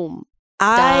 Boom.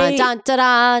 Dun, dun, dun,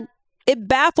 dun. It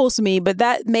baffles me, but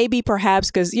that may be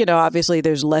perhaps because, obviously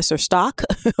there's lesser stock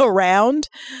around.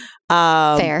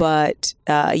 Fair. But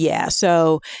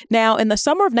so now in the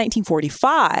summer of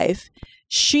 1945,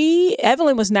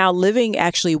 Evelyn was now living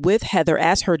actually with Heather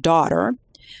as her daughter.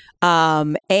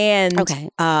 So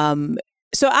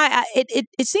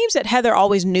it seems that Heather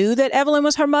always knew that Evelyn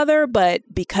was her mother, but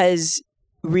because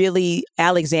really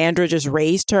Alexandra just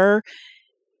raised her,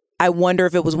 I wonder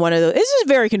if it was one of those. This is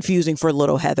very confusing for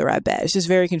little Heather, I bet. It's just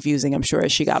very confusing, I'm sure,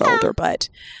 as she got older. But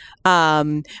by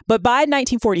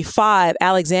 1945,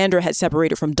 Alexandra had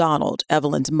separated from Donald,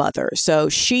 Evelyn's mother. So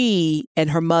she and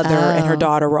her mother and her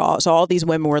daughter were all these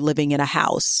women were living in a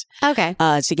house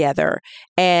together.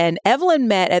 And Evelyn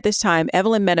met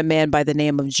a man by the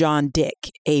name of John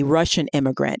Dick, a Russian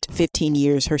immigrant, 15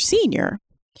 years her senior.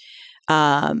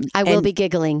 I will be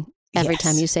giggling every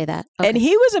time you say that. Okay. And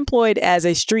he was employed as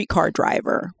a streetcar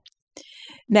driver.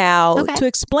 Now, to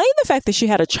explain the fact that she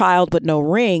had a child but no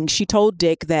ring, she told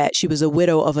Dick that she was a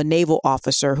widow of a naval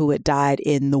officer who had died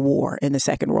in the war, in the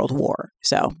Second World War.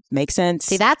 So, makes sense?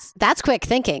 See, that's quick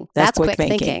thinking. That's quick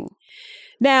thinking.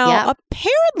 Now,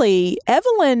 apparently,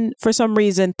 Evelyn, for some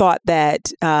reason, thought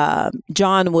that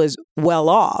John was well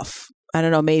off. I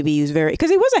don't know, maybe he was because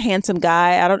he was a handsome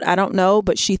guy. I don't know,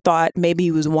 but she thought maybe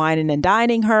he was wining and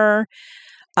dining her.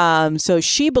 So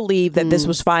she believed that this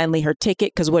was finally her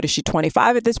ticket, because what is she,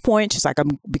 25 at this point? She's like,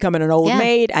 I'm becoming an old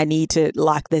maid. I need to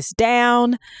lock this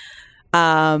down.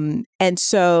 And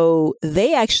so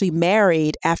they actually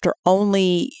married after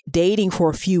only dating for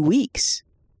a few weeks.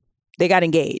 They got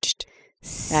engaged,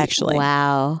 actually.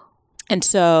 Wow. And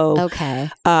so,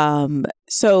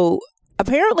 so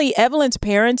apparently Evelyn's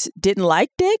parents didn't like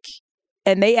Dick,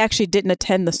 and they actually didn't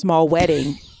attend the small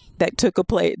wedding that took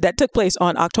place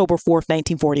on October 4th,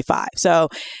 1945. So,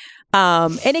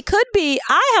 and it could be,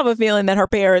 I have a feeling that her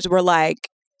parents were like,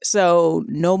 so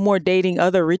no more dating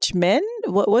other rich men?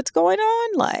 What's going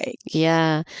on? Like,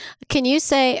 yeah. Can you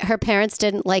say her parents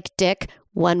didn't like Dick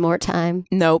one more time?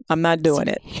 Nope, I'm not doing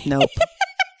it. Nope.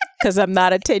 Because I'm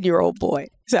not a 10-year-old boy.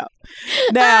 So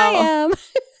now, I am.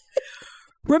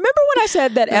 Remember when I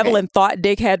said that Evelyn thought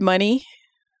Dick had money?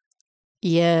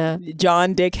 Yeah.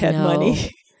 John Dick had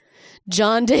money.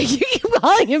 John Dick. You keep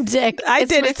calling him Dick. I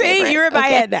did it. See, you're in my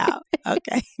head now.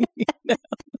 Okay.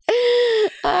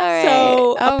 All right.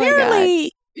 So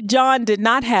apparently, John did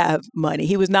not have money.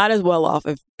 He was not as well off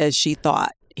as she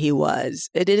thought he was.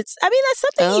 That's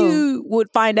something you would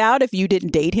find out if you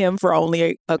didn't date him for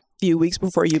only a few weeks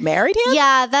before you married him.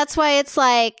 Yeah, that's why it's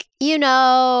like,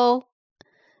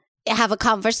 have a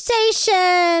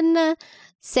conversation,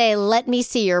 say, let me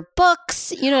see your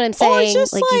books. You know what I'm saying?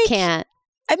 Just like you can't.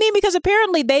 Because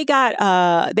apparently they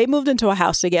moved into a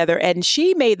house together and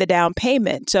she made the down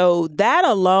payment. So that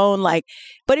alone,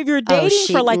 but if you're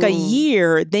dating for a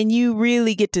year, then you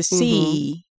really get to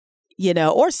see,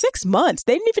 or 6 months.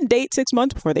 They didn't even date 6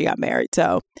 months before they got married.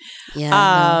 So,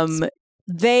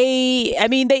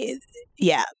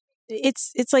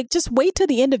 it's like, just wait till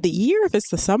the end of the year. If it's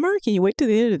the summer, can you wait till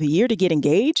the end of the year to get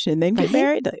engaged and then get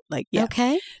married?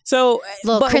 Okay. So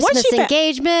little Christmas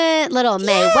engagement, little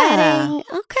May wedding.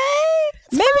 Okay.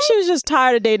 Maybe she was just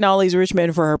tired of dating all these rich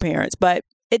men for her parents. But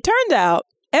it turned out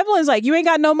Evelyn's like, you ain't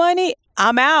got no money?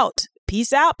 I'm out.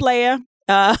 Peace out, player.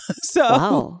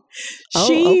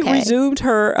 She resumed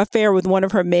her affair with one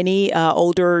of her many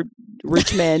older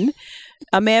rich men,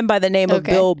 a man by the name of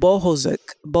Bill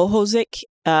Bohozik.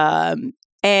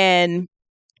 And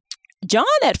John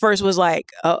at first was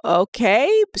like,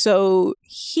 okay. So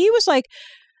he was like,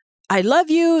 I love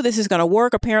you. This is going to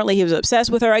work. Apparently he was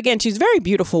obsessed with her. Again, she's a very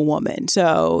beautiful woman.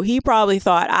 So he probably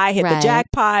thought, I hit the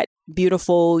jackpot.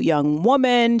 Beautiful young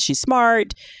woman. She's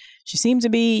smart. She seems to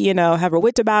be, have her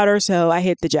wits about her. So I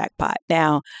hit the jackpot.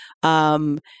 Now,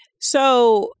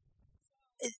 so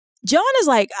John is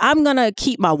like, I'm going to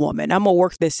keep my woman. I'm going to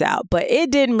work this out. But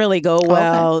it didn't really go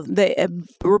well.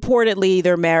 Reportedly,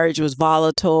 their marriage was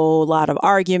volatile, a lot of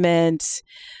arguments,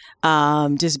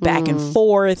 just back and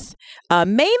forth.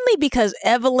 Mainly because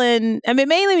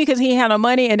he had no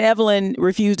money and Evelyn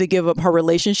refused to give up her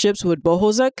relationships with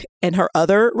Bohozik and her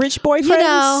other rich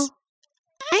boyfriends.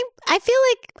 I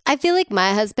feel like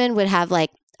my husband would have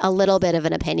a little bit of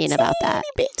an opinion about that.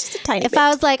 Just a tiny bit. If I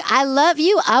was like, I love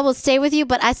you, I will stay with you,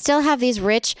 but I still have these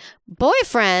rich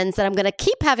boyfriends that I'm going to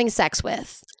keep having sex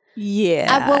with.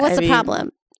 Yeah. What's the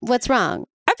problem? What's wrong?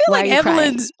 I feel like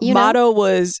Evelyn's motto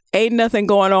was, ain't nothing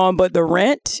going on but the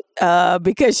rent,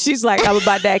 because she's like, I'm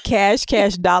about that cash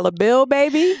dollar bill,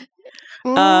 baby.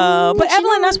 But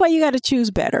Evelyn, that's why you got to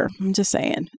choose better. I'm just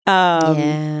saying.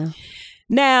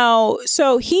 Now,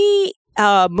 so he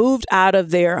moved out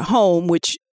of their home,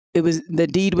 which the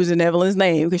deed was in Evelyn's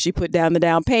name because she put down the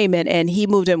down payment, and he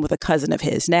moved in with a cousin of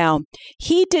his. Now,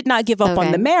 he did not give up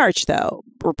on the marriage, though,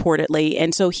 reportedly,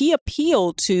 and so he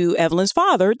appealed to Evelyn's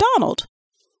father, Donald.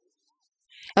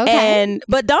 Okay.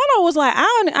 But Donald was like,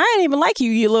 I ain't even like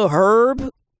you little herb,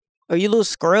 or you little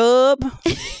scrub.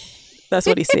 That's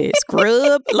what he said,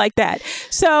 scrub, like that.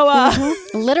 So,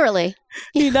 literally.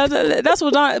 That's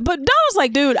what Don. But Donald's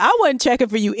like, dude, I wasn't checking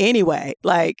for you anyway.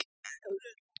 Like,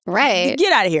 right?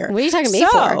 Get out of here. What are you talking to me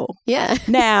for? Yeah.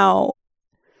 Now,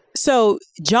 so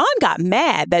John got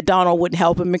mad that Donald wouldn't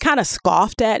help him and kind of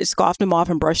scoffed him off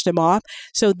and brushed him off.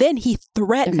 So then he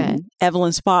threatened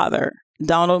Evelyn's father,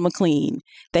 Donald McLean,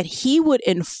 that he would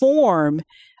inform.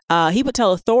 He would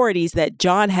tell authorities that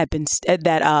Donald had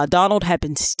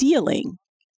been stealing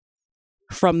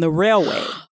from the railway.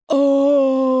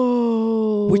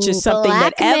 Which is something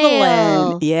that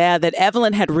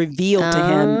Evelyn had revealed to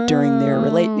him during their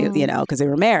relationship, because they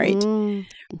were married.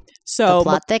 So the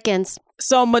plot thickens.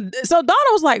 So Donald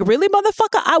was like, really,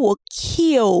 motherfucker? I will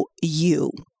kill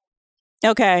you.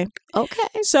 Okay.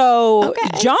 So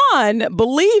John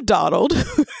believed Donald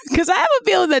because I have a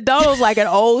feeling that Donald's like an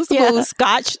old school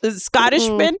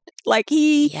Scottishman. Like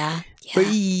he. Yeah.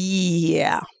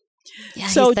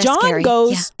 So John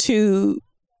goes to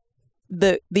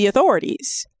the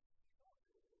authorities.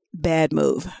 Bad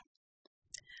move.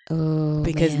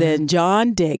 Because then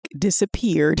John Dick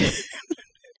disappeared.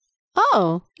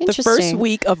 Interesting. The first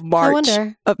week of March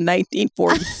of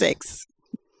 1946.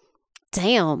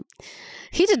 Damn.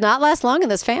 He did not last long in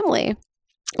this family.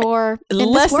 Or in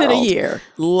less than a year.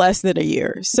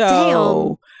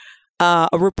 So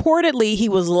reportedly he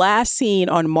was last seen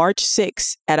on March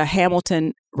 6th at a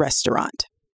Hamilton restaurant.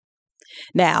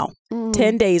 Now,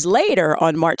 10 days later,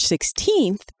 on March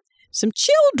 16th, some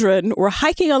children were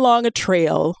hiking along a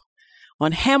trail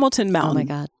on Hamilton Mountain,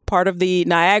 oh my God, part of the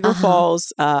Niagara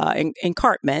Falls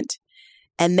encampment,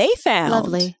 and they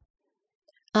found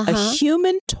a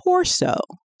human torso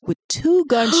with 2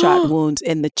 gunshot wounds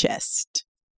in the chest.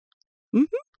 Mm-hmm.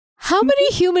 How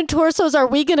many human torsos are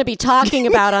we going to be talking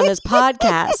about on this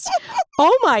podcast?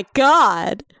 Oh my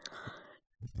God.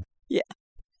 Yeah.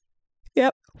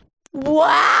 Yep.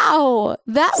 Wow.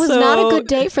 That was not a good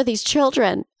day for these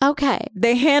children. Okay.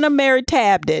 They Hannah Mary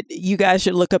tabbed it. You guys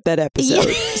should look up that episode.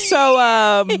 Yeah.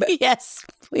 So, yes,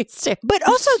 please do. But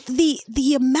also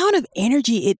the amount of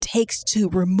energy it takes to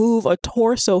remove a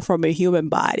torso from a human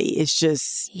body is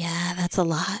just. Yeah, that's a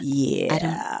lot.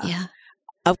 Yeah.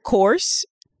 Of course,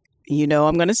 I'm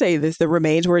going to say this. The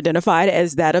remains were identified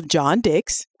as that of John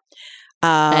Dix.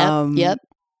 Yep.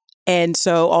 And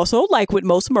so also, like with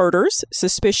most murders,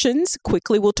 suspicions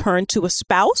quickly will turn to a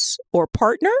spouse or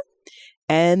partner,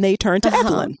 and they turn to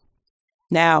Evelyn.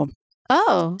 Now,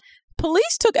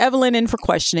 police took Evelyn in for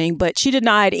questioning, but she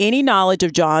denied any knowledge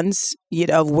of John's,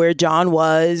 of where John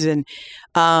was. And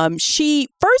she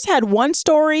first had one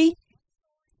story,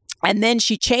 and then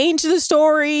she changed the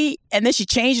story, and then she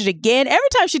changed it again. Every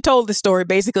time she told the story,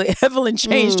 basically, Evelyn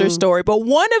changed her story. But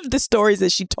one of the stories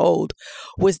that she told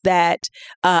was that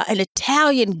an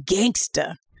Italian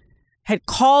gangster had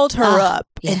called her up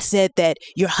and said that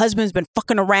your husband's been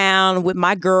fucking around with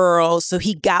my girl, so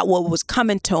he got what was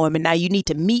coming to him, and now you need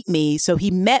to meet me. So she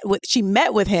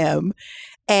met with him.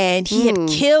 And he had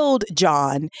killed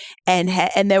John,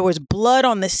 and there was blood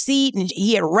on the seat, and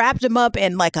he had wrapped him up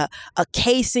in like a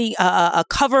casing, a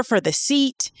cover for the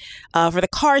seat, for the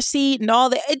car seat, and all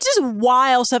that. It's just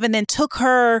wild stuff. And then took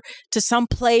her to some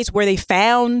place where they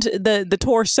found the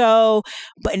torso,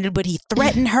 but he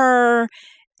threatened her.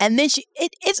 And then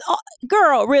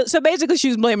real. So basically, she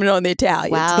was blaming it on the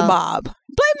Italians, the mob.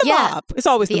 Blame the mob. It's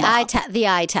always the mob. The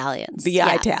Italians. The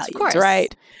Italians, of course.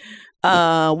 Right?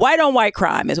 White on white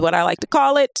crime is what I like to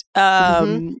call it.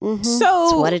 So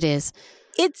that's what it is.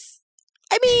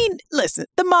 Listen,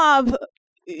 the mob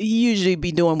usually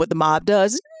be doing what the mob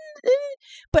does.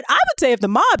 But I would say if the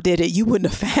mob did it, you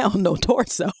wouldn't have found no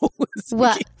torso.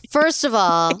 Well, first of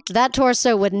all, that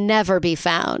torso would never be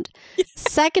found.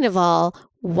 Second of all,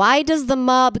 why does the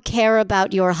mob care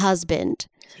about your husband?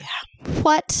 Yeah.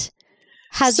 What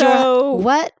has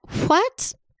what?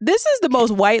 This is the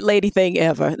most white lady thing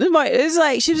ever. It's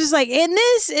like, she was just like, and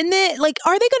then, like,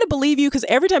 are they going to believe you? Because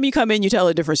every time you come in, you tell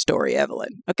a different story,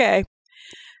 Evelyn. Okay.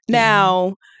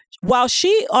 Now, while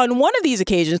she, on one of these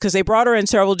occasions, because they brought her in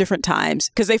several different times,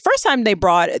 because the first time they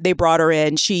brought her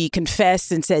in, she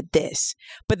confessed and said this.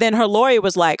 But then her lawyer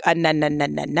was like,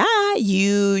 nah.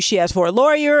 She asked for a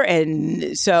lawyer.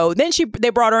 And so then they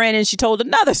brought her in and she told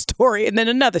another story and then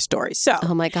another story. So,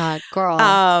 oh my God,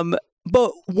 girl.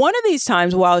 But one of these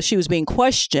times while she was being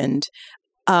questioned,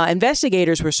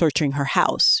 investigators were searching her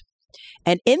house.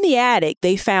 And in the attic,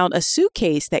 they found a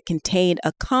suitcase that contained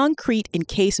a concrete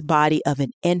encased body of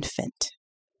an infant.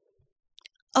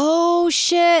 Oh,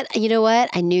 shit. You know what?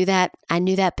 I knew that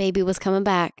baby was coming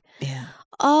back. Yeah.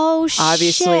 Oh, shit.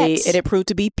 Obviously, it had proved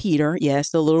to be Peter. Yes,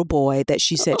 the little boy that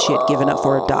she said she had given up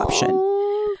for adoption.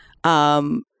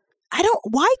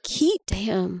 Why keep...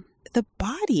 Damn. The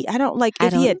body. I don't like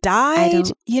if he had died,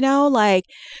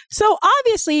 so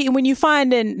obviously when you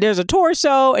find there's a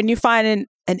torso and you find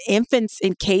an infant's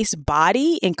encased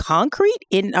body in concrete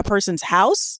in a person's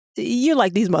house, you're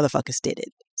like, these motherfuckers did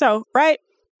it. So, right?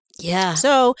 Yeah.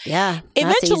 So,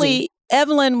 eventually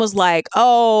Evelyn was like,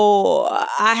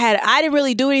 I didn't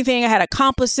really do anything. I had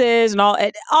accomplices and all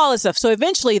this stuff. So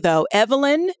eventually though,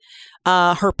 Evelyn,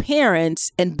 her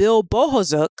parents and Bill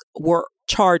Bohozuk were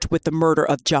charged with the murder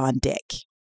of John Dick.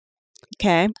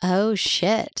 Okay. Oh,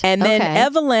 shit. And then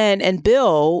Evelyn and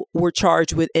Bill were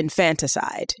charged with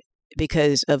infanticide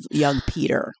because of young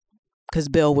Peter, because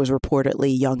Bill was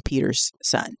reportedly young Peter's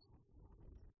son.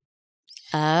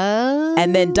 Oh.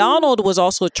 And then Donald was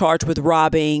also charged with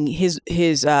robbing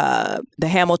the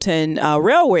Hamilton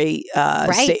Railway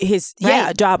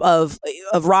job of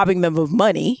robbing them of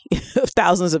money, of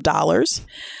thousands of dollars.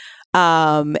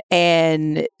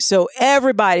 And so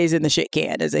everybody's in the shit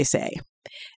can, as they say.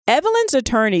 Evelyn's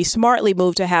attorney smartly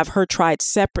moved to have her tried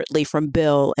separately from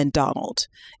Bill and Donald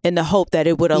in the hope that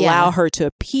it would allow her to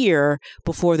appear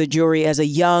before the jury as a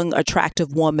young,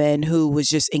 attractive woman who was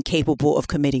just incapable of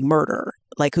committing murder,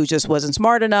 like who just wasn't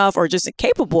smart enough or just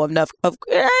incapable enough of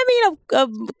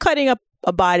cutting up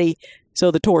a body so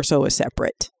the torso is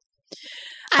separate.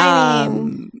 I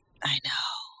know.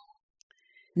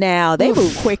 Now they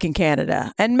move quick in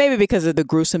Canada, and maybe because of the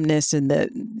gruesomeness and the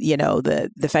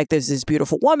fact there's this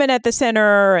beautiful woman at the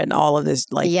center and all of this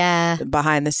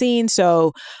behind the scenes.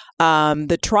 So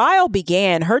her trial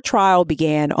began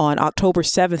on October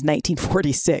 7th,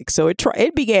 1946. So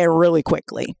it began really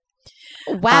quickly.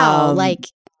 Wow.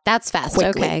 That's fast.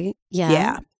 quickly. Okay. Yeah.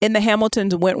 Yeah. In the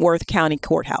Hamilton's Wentworth County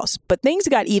Courthouse. But things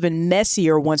got even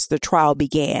messier once the trial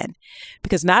began,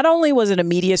 because not only was it a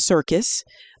media circus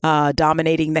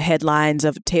dominating the headlines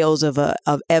of tales of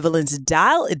Evelyn's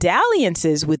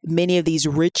dalliances with many of these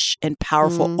rich and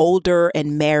powerful older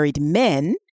and married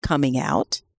men coming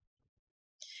out,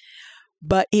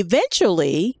 but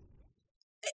eventually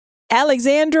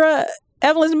Alexandra,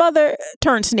 Evelyn's mother,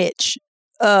 turned snitch.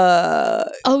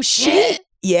 Oh, shit.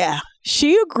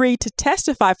 She agreed to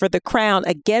testify for the Crown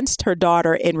against her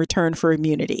daughter in return for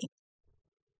immunity.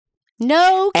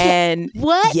 No. And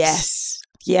what? Yes,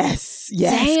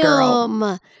 Damn.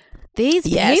 girl. These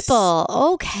people.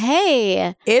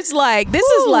 Okay. It's like, this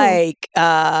is like,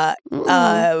 this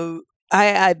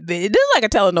is like a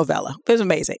telenovela. It was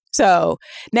amazing. So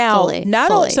now,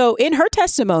 so in her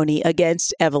testimony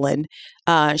against Evelyn,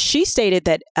 she stated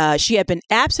that she had been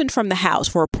absent from the house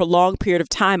for a prolonged period of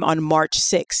time on March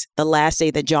 6th, the last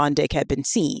day that John Dick had been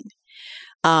seen.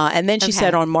 And then she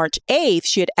said on March 8th,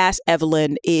 she had asked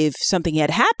Evelyn if something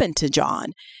had happened to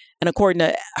John. And according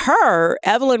to her,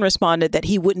 Evelyn responded that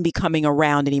he wouldn't be coming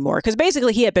around anymore, because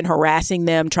basically he had been harassing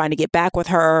them, trying to get back with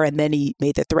her. And then he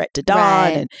made the threat to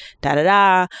Don and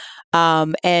da-da-da.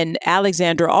 And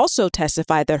Alexandra also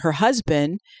testified that her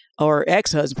husband, or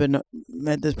ex-husband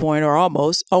at this point, or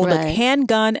almost, owned a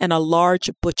handgun and a large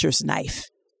butcher's knife.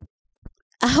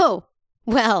 Oh,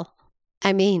 well,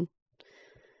 I mean,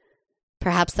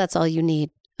 perhaps that's all you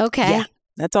need. Okay. Yeah,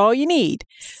 that's all you need.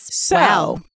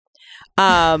 So,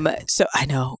 so I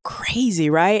know, crazy,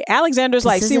 right? Alexandra's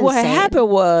like, see, what had happened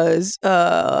was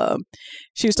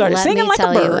she started singing like a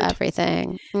bird. Let me tell you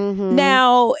everything.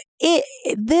 Now,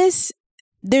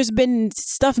 there's been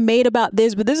stuff made about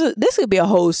this, but this could be a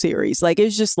whole series. Like,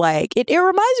 it's just like, it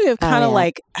reminds me of kind of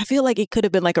like, I feel like it could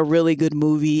have been like a really good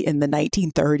movie in the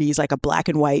 1930s, like a black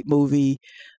and white movie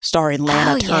starring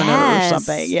Lana Turner or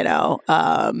something, you know?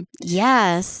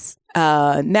 Yes.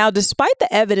 Now, despite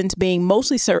the evidence being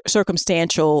mostly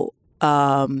circumstantial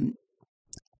around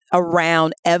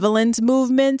Evelyn's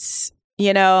movements,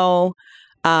 you know,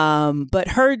 but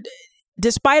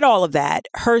despite all of that,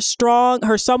 her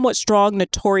somewhat strong,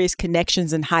 notorious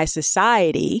connections in high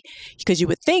society, because you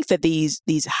would think that these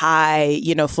high,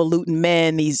 you know, falutin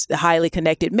men, these highly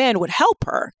connected men would help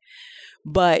her.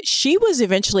 But she was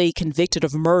eventually convicted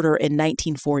of murder in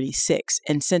 1946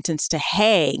 and sentenced to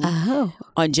hang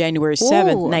on January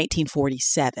 7th,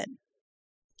 1947.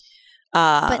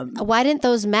 But why didn't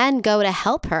those men go to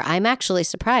help her? I'm actually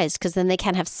surprised, because then they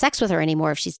can't have sex with her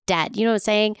anymore if she's dead. You know what I'm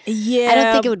saying? Yeah. I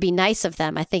don't think it would be nice of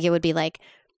them. I think it would be like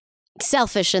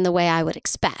selfish in the way I would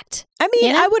expect. I mean,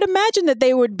 you know? I would imagine that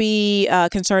they would be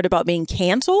concerned about being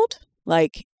canceled,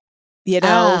 like, you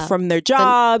know, from their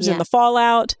jobs and the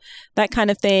fallout, that kind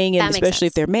of thing, and especially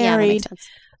if they're married.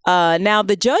 Now,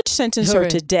 the judge sentenced her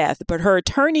to death, but her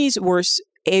attorneys were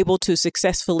able to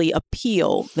successfully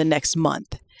appeal the next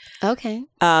month. Okay.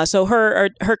 So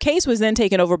her case was then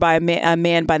taken over by a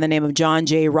man by the name of John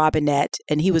J. Robinette,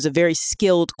 and he was a very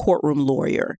skilled courtroom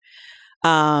lawyer.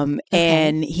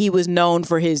 And he was known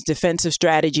for his defensive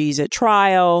strategies at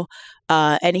trial.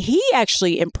 And he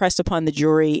actually impressed upon the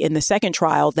jury in the second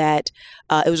trial that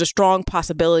it was a strong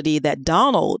possibility that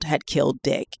Donald had killed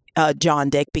John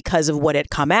Dick, because of what had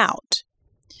come out.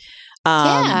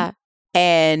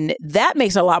 And that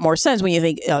makes a lot more sense when you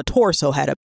think torso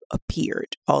had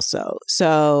appeared also.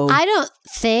 So I don't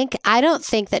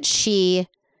think that she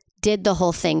did the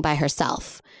whole thing by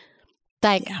herself.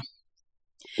 Like,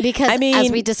 because I mean,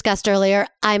 as we discussed earlier,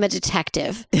 I'm a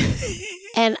detective.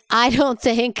 And I don't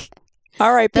think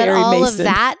all right, that Perry all Mason. of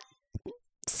that.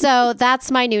 So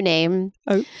that's my new name.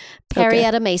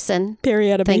 Perrietta Mason.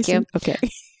 Perrietta Thank Mason. you. Okay.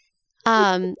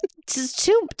 Just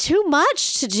too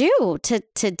much to do to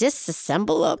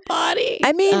disassemble a body.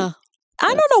 I mean, I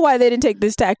don't know why they didn't take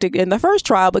this tactic in the first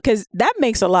trial, because that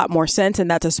makes a lot more sense, and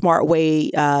that's a smart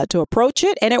way to approach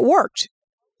it, and it worked.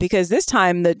 Because this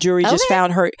time the jury just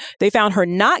found her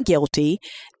not guilty.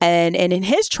 And in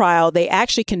his trial, they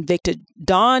actually convicted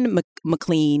Don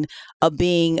McLean of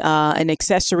being an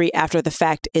accessory after the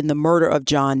fact in the murder of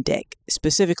John Dick,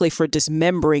 specifically for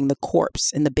dismembering the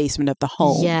corpse in the basement of the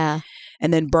home. Yeah.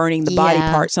 And then burning the body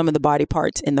parts, some of the body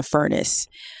parts, in the furnace.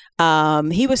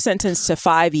 He was sentenced to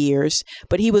 5 years,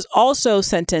 but he was also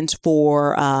sentenced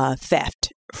for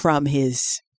theft from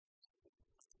his...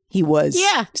 He was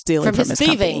stealing from his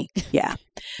thieving. Company.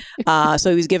 Yeah. So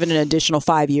he was given an additional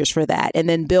 5 years for that. And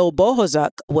then Bill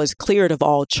Bohozuk was cleared of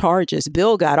all charges.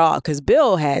 Bill got off because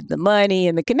Bill had the money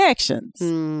and the connections.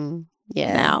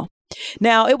 Yeah. Now,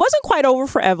 Now, it wasn't quite over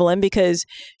for Evelyn because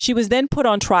she was then put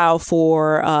on trial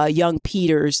for young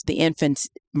Peter's, the infant's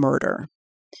murder.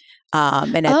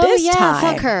 And at this time,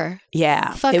 fuck her.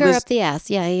 Yeah. Fuck her up the ass.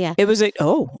 Yeah. It was like,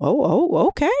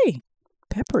 okay.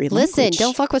 Peppery language. Listen,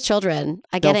 don't fuck with children.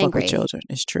 I get angry. Don't fuck with children.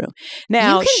 It's true.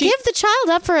 Now, you can give the child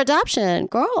up for adoption.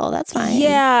 Girl, that's fine.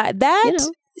 Yeah,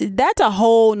 that's a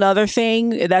whole nother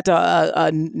thing. That's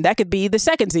that could be the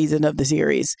second season of the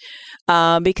series.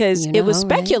 Because it was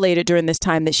speculated during this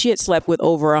time that she had slept with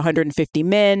over 150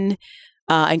 men,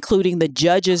 including the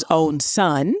judge's own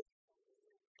son.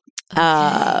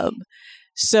 Okay.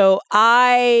 So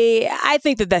I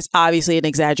think that that's obviously an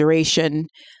exaggeration.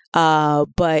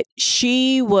 But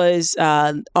she was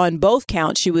on both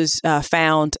counts. She was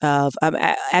found of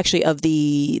actually of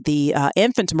the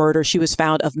infant's murder. She was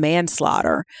found of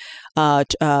manslaughter,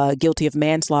 guilty of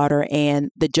manslaughter, and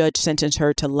the judge sentenced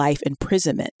her to life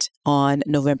imprisonment on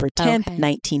November 10th,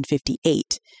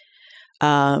 1958.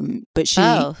 But she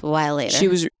a while later.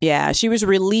 She was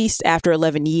released after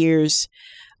 11 years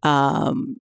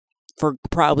for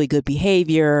probably good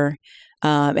behavior.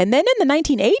 And then in the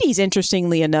 1980s,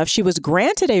 interestingly enough, she was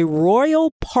granted a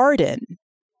royal pardon.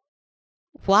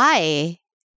 Why?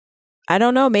 I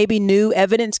don't know. Maybe new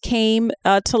evidence came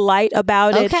to light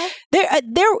about it.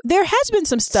 There has been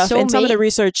some stuff in some of the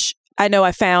research. I know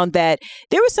I found that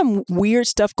there was some weird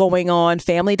stuff going on,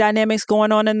 family dynamics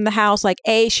going on in the house. Like,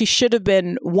 she should have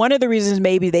been, one of the reasons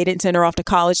maybe they didn't send her off to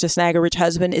college to snag a rich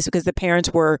husband is because the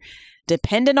parents were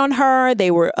dependent on her.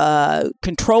 They were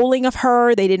controlling of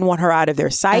her. They didn't want her out of their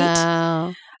sight.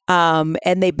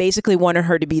 And they basically wanted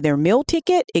her to be their meal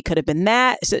ticket. It could have been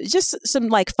that. So just some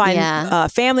like fine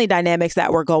family dynamics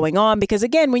that were going on. Because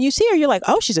again, when you see her, you're like,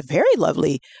 oh, she's a very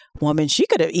lovely woman. She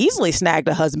could have easily snagged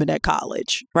a husband at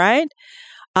college, right?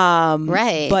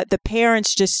 Right. But the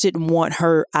parents just didn't want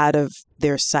her out of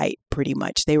their sight. Pretty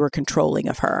much, they were controlling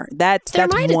of her. That's one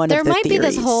of the theories. There might be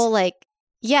this whole like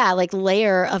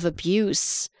layer of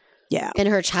abuse. In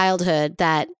her childhood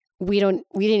that we didn't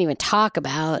even talk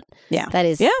about. That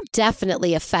is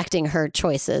definitely affecting her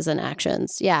choices and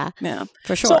actions. Yeah,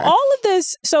 for sure. So all of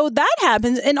this, so that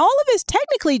happens, and all of this,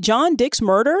 technically, John Dick's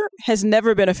murder has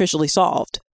never been officially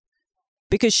solved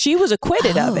because she was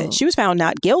acquitted of it. She was found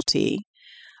not guilty.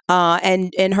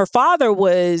 And her father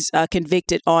was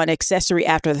convicted on accessory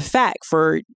after the fact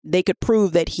they could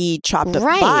prove that he chopped up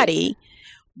the body,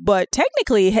 but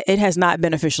technically it has not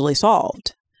been officially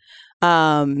solved.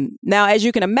 Now, as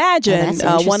you can imagine,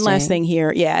 one last thing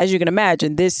here. Yeah, as you can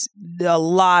imagine, a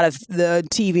lot of the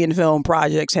TV and film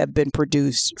projects have been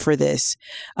produced for this,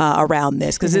 around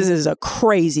this, because this is a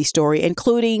crazy story,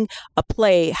 including a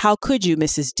play, How Could You,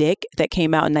 Mrs. Dick, that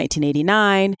came out in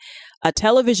 1989, a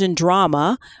television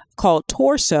drama called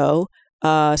Torso,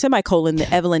 the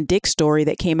Evelyn Dick story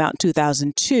that came out in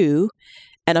 2002,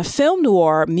 and a film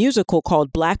noir musical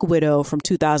called Black Widow from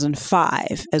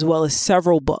 2005, as well as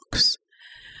several books.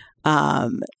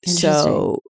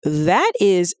 So that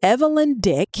is Evelyn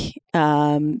Dick,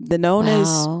 known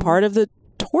as part of the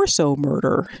Torso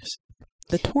murder.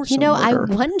 The Torso murder. I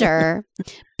wonder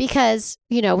because,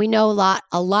 we know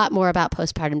a lot more about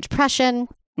postpartum depression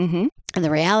and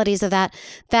the realities of that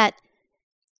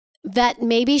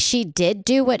maybe she did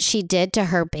do what she did to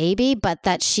her baby, but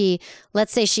that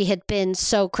let's say she had been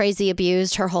so crazy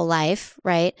abused her whole life,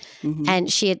 right?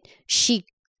 And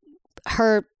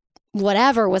her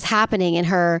whatever was happening in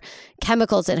her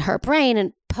chemicals in her brain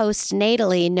and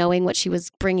postnatally knowing what she was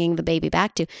bringing the baby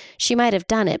back to, she might have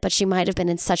done it, but she might have been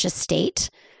in such a state.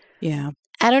 Yeah.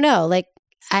 I don't know. Like,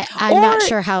 I'm not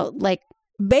sure how, like,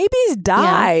 babies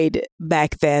died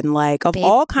back then, like of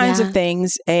all kinds of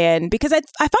things. And because I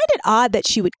find it odd that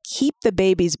she would keep the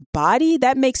baby's body.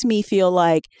 That makes me feel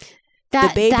like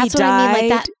the baby died, what I mean,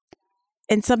 like that,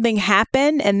 and something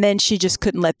happened and then she just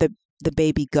couldn't let the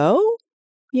baby go,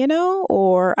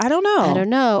 or I don't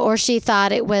know. Or she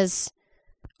thought it was,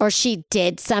 or she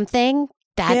did something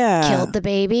that killed the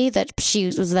baby, that she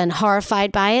was then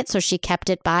horrified by it. So she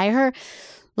kept it by her.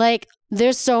 Like,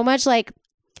 there's so much like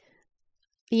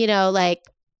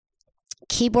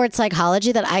keyboard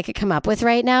psychology that I could come up with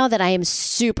right now that I am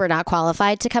super not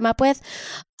qualified to come up with,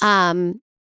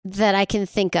 that I can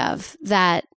think of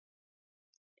that,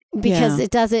 because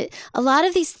it doesn't, a lot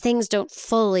of these things don't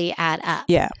fully add up.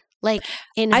 Yeah. Like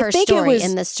in her story,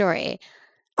 in the story.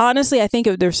 Honestly, I think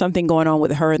there's something going on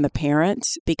with her and the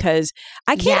parents, because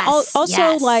I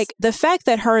can't like the fact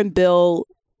that her and Bill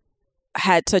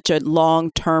had such a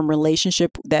long-term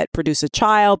relationship that produced a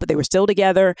child, but they were still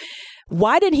together.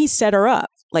 Why didn't he set her up?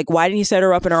 Like, why didn't he set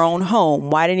her up in her own home?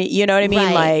 Why didn't he, you know what I mean?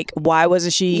 Right. Like, why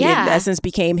wasn't she, in essence,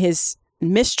 became his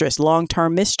mistress,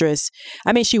 long-term mistress.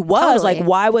 I mean, she was Totally. like,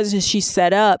 why wasn't she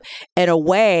set up in a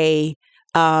way?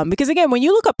 Because again, when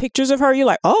you look up pictures of her, you're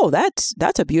like, oh,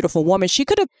 that's a beautiful woman. She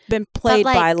could have been played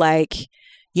by like,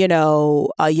 you know,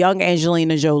 a young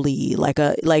Angelina Jolie, like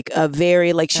a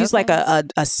very, like, she's like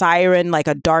a siren, like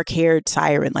a dark-haired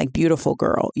siren, like beautiful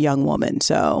girl, young woman.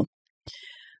 So,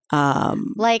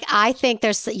 like, I think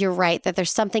you're right that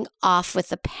there's something off with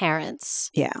the parents.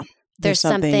 Yeah. There's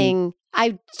something,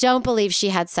 I don't believe she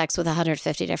had sex with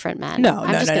 150 different men. No,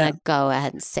 I'm just going to go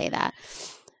ahead and say that.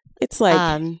 It's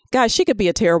like, guys, she could be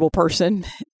a terrible person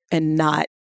and not,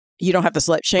 you don't have to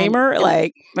slut shame her.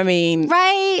 Like, I mean.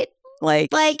 Right.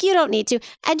 Like you don't need to.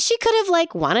 And she could have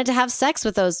like wanted to have sex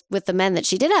with the men that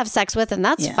she did have sex with, and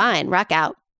that's fine. Rock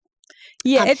out.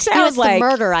 Yeah, it sounds it's like the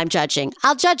murder I'm judging.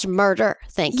 I'll judge murder.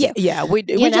 Thank you. Yeah, we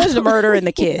judge the murder and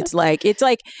the kids. Like, it's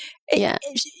like,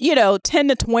 you know, 10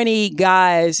 to 20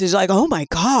 guys is like, oh my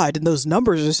God, and those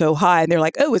numbers are so high. And they're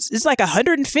like, oh, it's like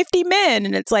 150 men.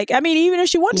 And it's like, I mean, even if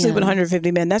she wants to sleep with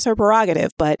 150 men, that's her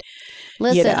prerogative. But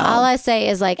listen, you know. all I say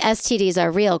is like STDs are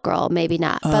real, girl. Maybe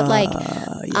not. But like,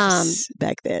 yes,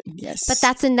 back then, yes. But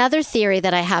that's another theory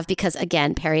that I have because,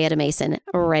 again, Perrietta Mason,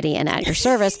 ready and at your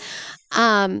service.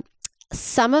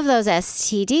 Some of those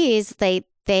STDs,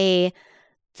 they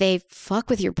fuck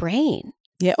with your brain.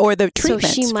 Yeah, or the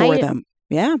treatments for them.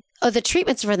 Yeah. Oh, the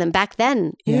treatments for them back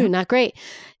then, not great.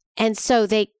 And so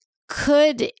they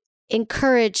could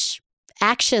encourage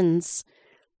actions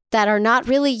that are not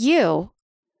really you.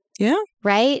 Yeah.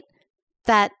 Right?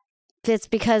 That it's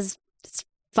because it's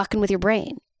fucking with your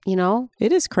brain, you know?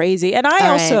 It is crazy. And I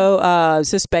also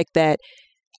suspect that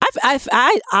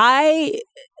I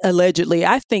allegedly,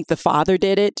 I think the father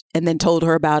did it and then told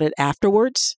her about it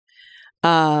afterwards.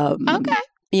 Okay.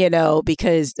 You know,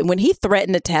 because when he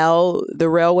threatened to tell the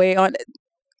railway on,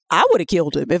 I would have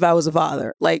killed him if I was a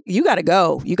father. Like, you got to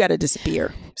go. You got to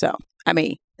disappear. So, I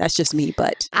mean, that's just me,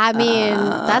 but I mean,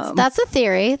 that's a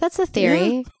theory. That's a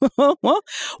theory. Yeah.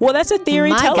 well, that's a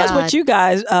theory. Tell us what you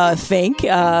guys think,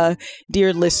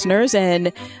 dear listeners.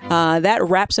 And that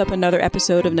wraps up another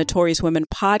episode of Notorious Women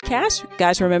Podcast.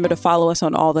 Guys, remember to follow us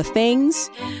on all the things.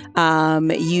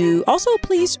 You also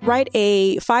please write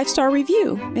a 5-star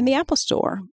review in the Apple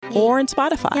Store or in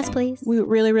Spotify. Yes, please. We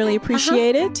really, really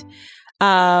appreciate it.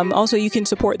 Also, you can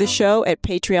support the show at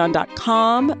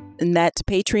patreon.com, and that's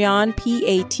Patreon,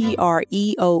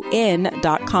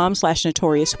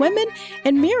 patreon.com/notoriouswomen.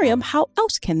 And Miriam, how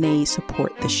else can they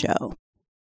support the show?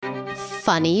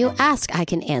 Funny you ask. I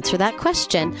can answer that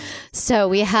question. So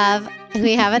we have an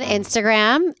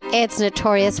Instagram. It's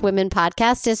Notorious Women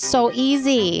Podcast. It's so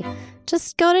easy.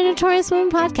 Just go to Notorious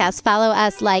Women Podcast. Follow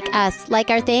us, like our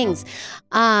things.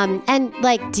 And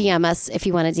like DM us if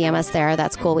you want to DM us there.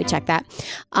 That's cool. We check that.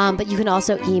 But you can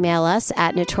also email us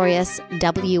at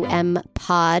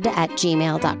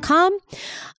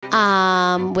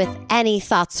notoriouswmpod@gmail.com with any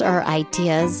thoughts or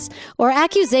ideas or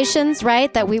accusations,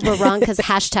 right? That we were wrong because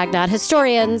hashtag not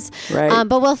historians. Right.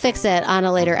 But we'll fix it on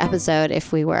a later episode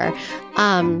if we were.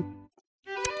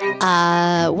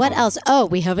 What else? Oh,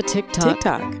 we have a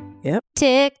TikTok. Yep.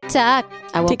 TikTok.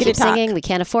 I won't keep singing. We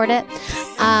can't afford it.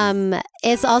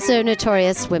 It's also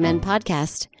Notorious Women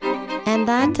Podcast. And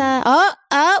that,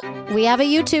 we have a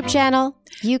YouTube channel.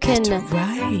 You can. That's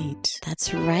right.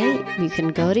 That's right. You can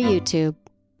go to YouTube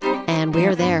and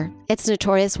we're there. It's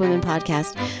Notorious Women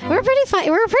Podcast. We're pretty fun.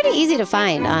 We're pretty easy to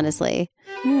find, honestly.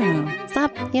 Yeah. It's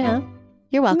not,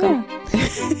 you're welcome. Yeah.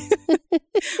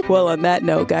 Well, on that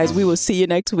note, guys, we will see you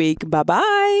next week.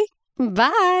 Bye-bye.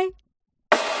 Bye.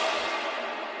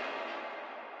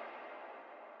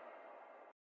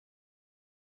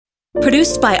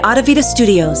 Produced by Adavita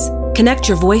Studios. Connect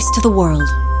your voice to the world.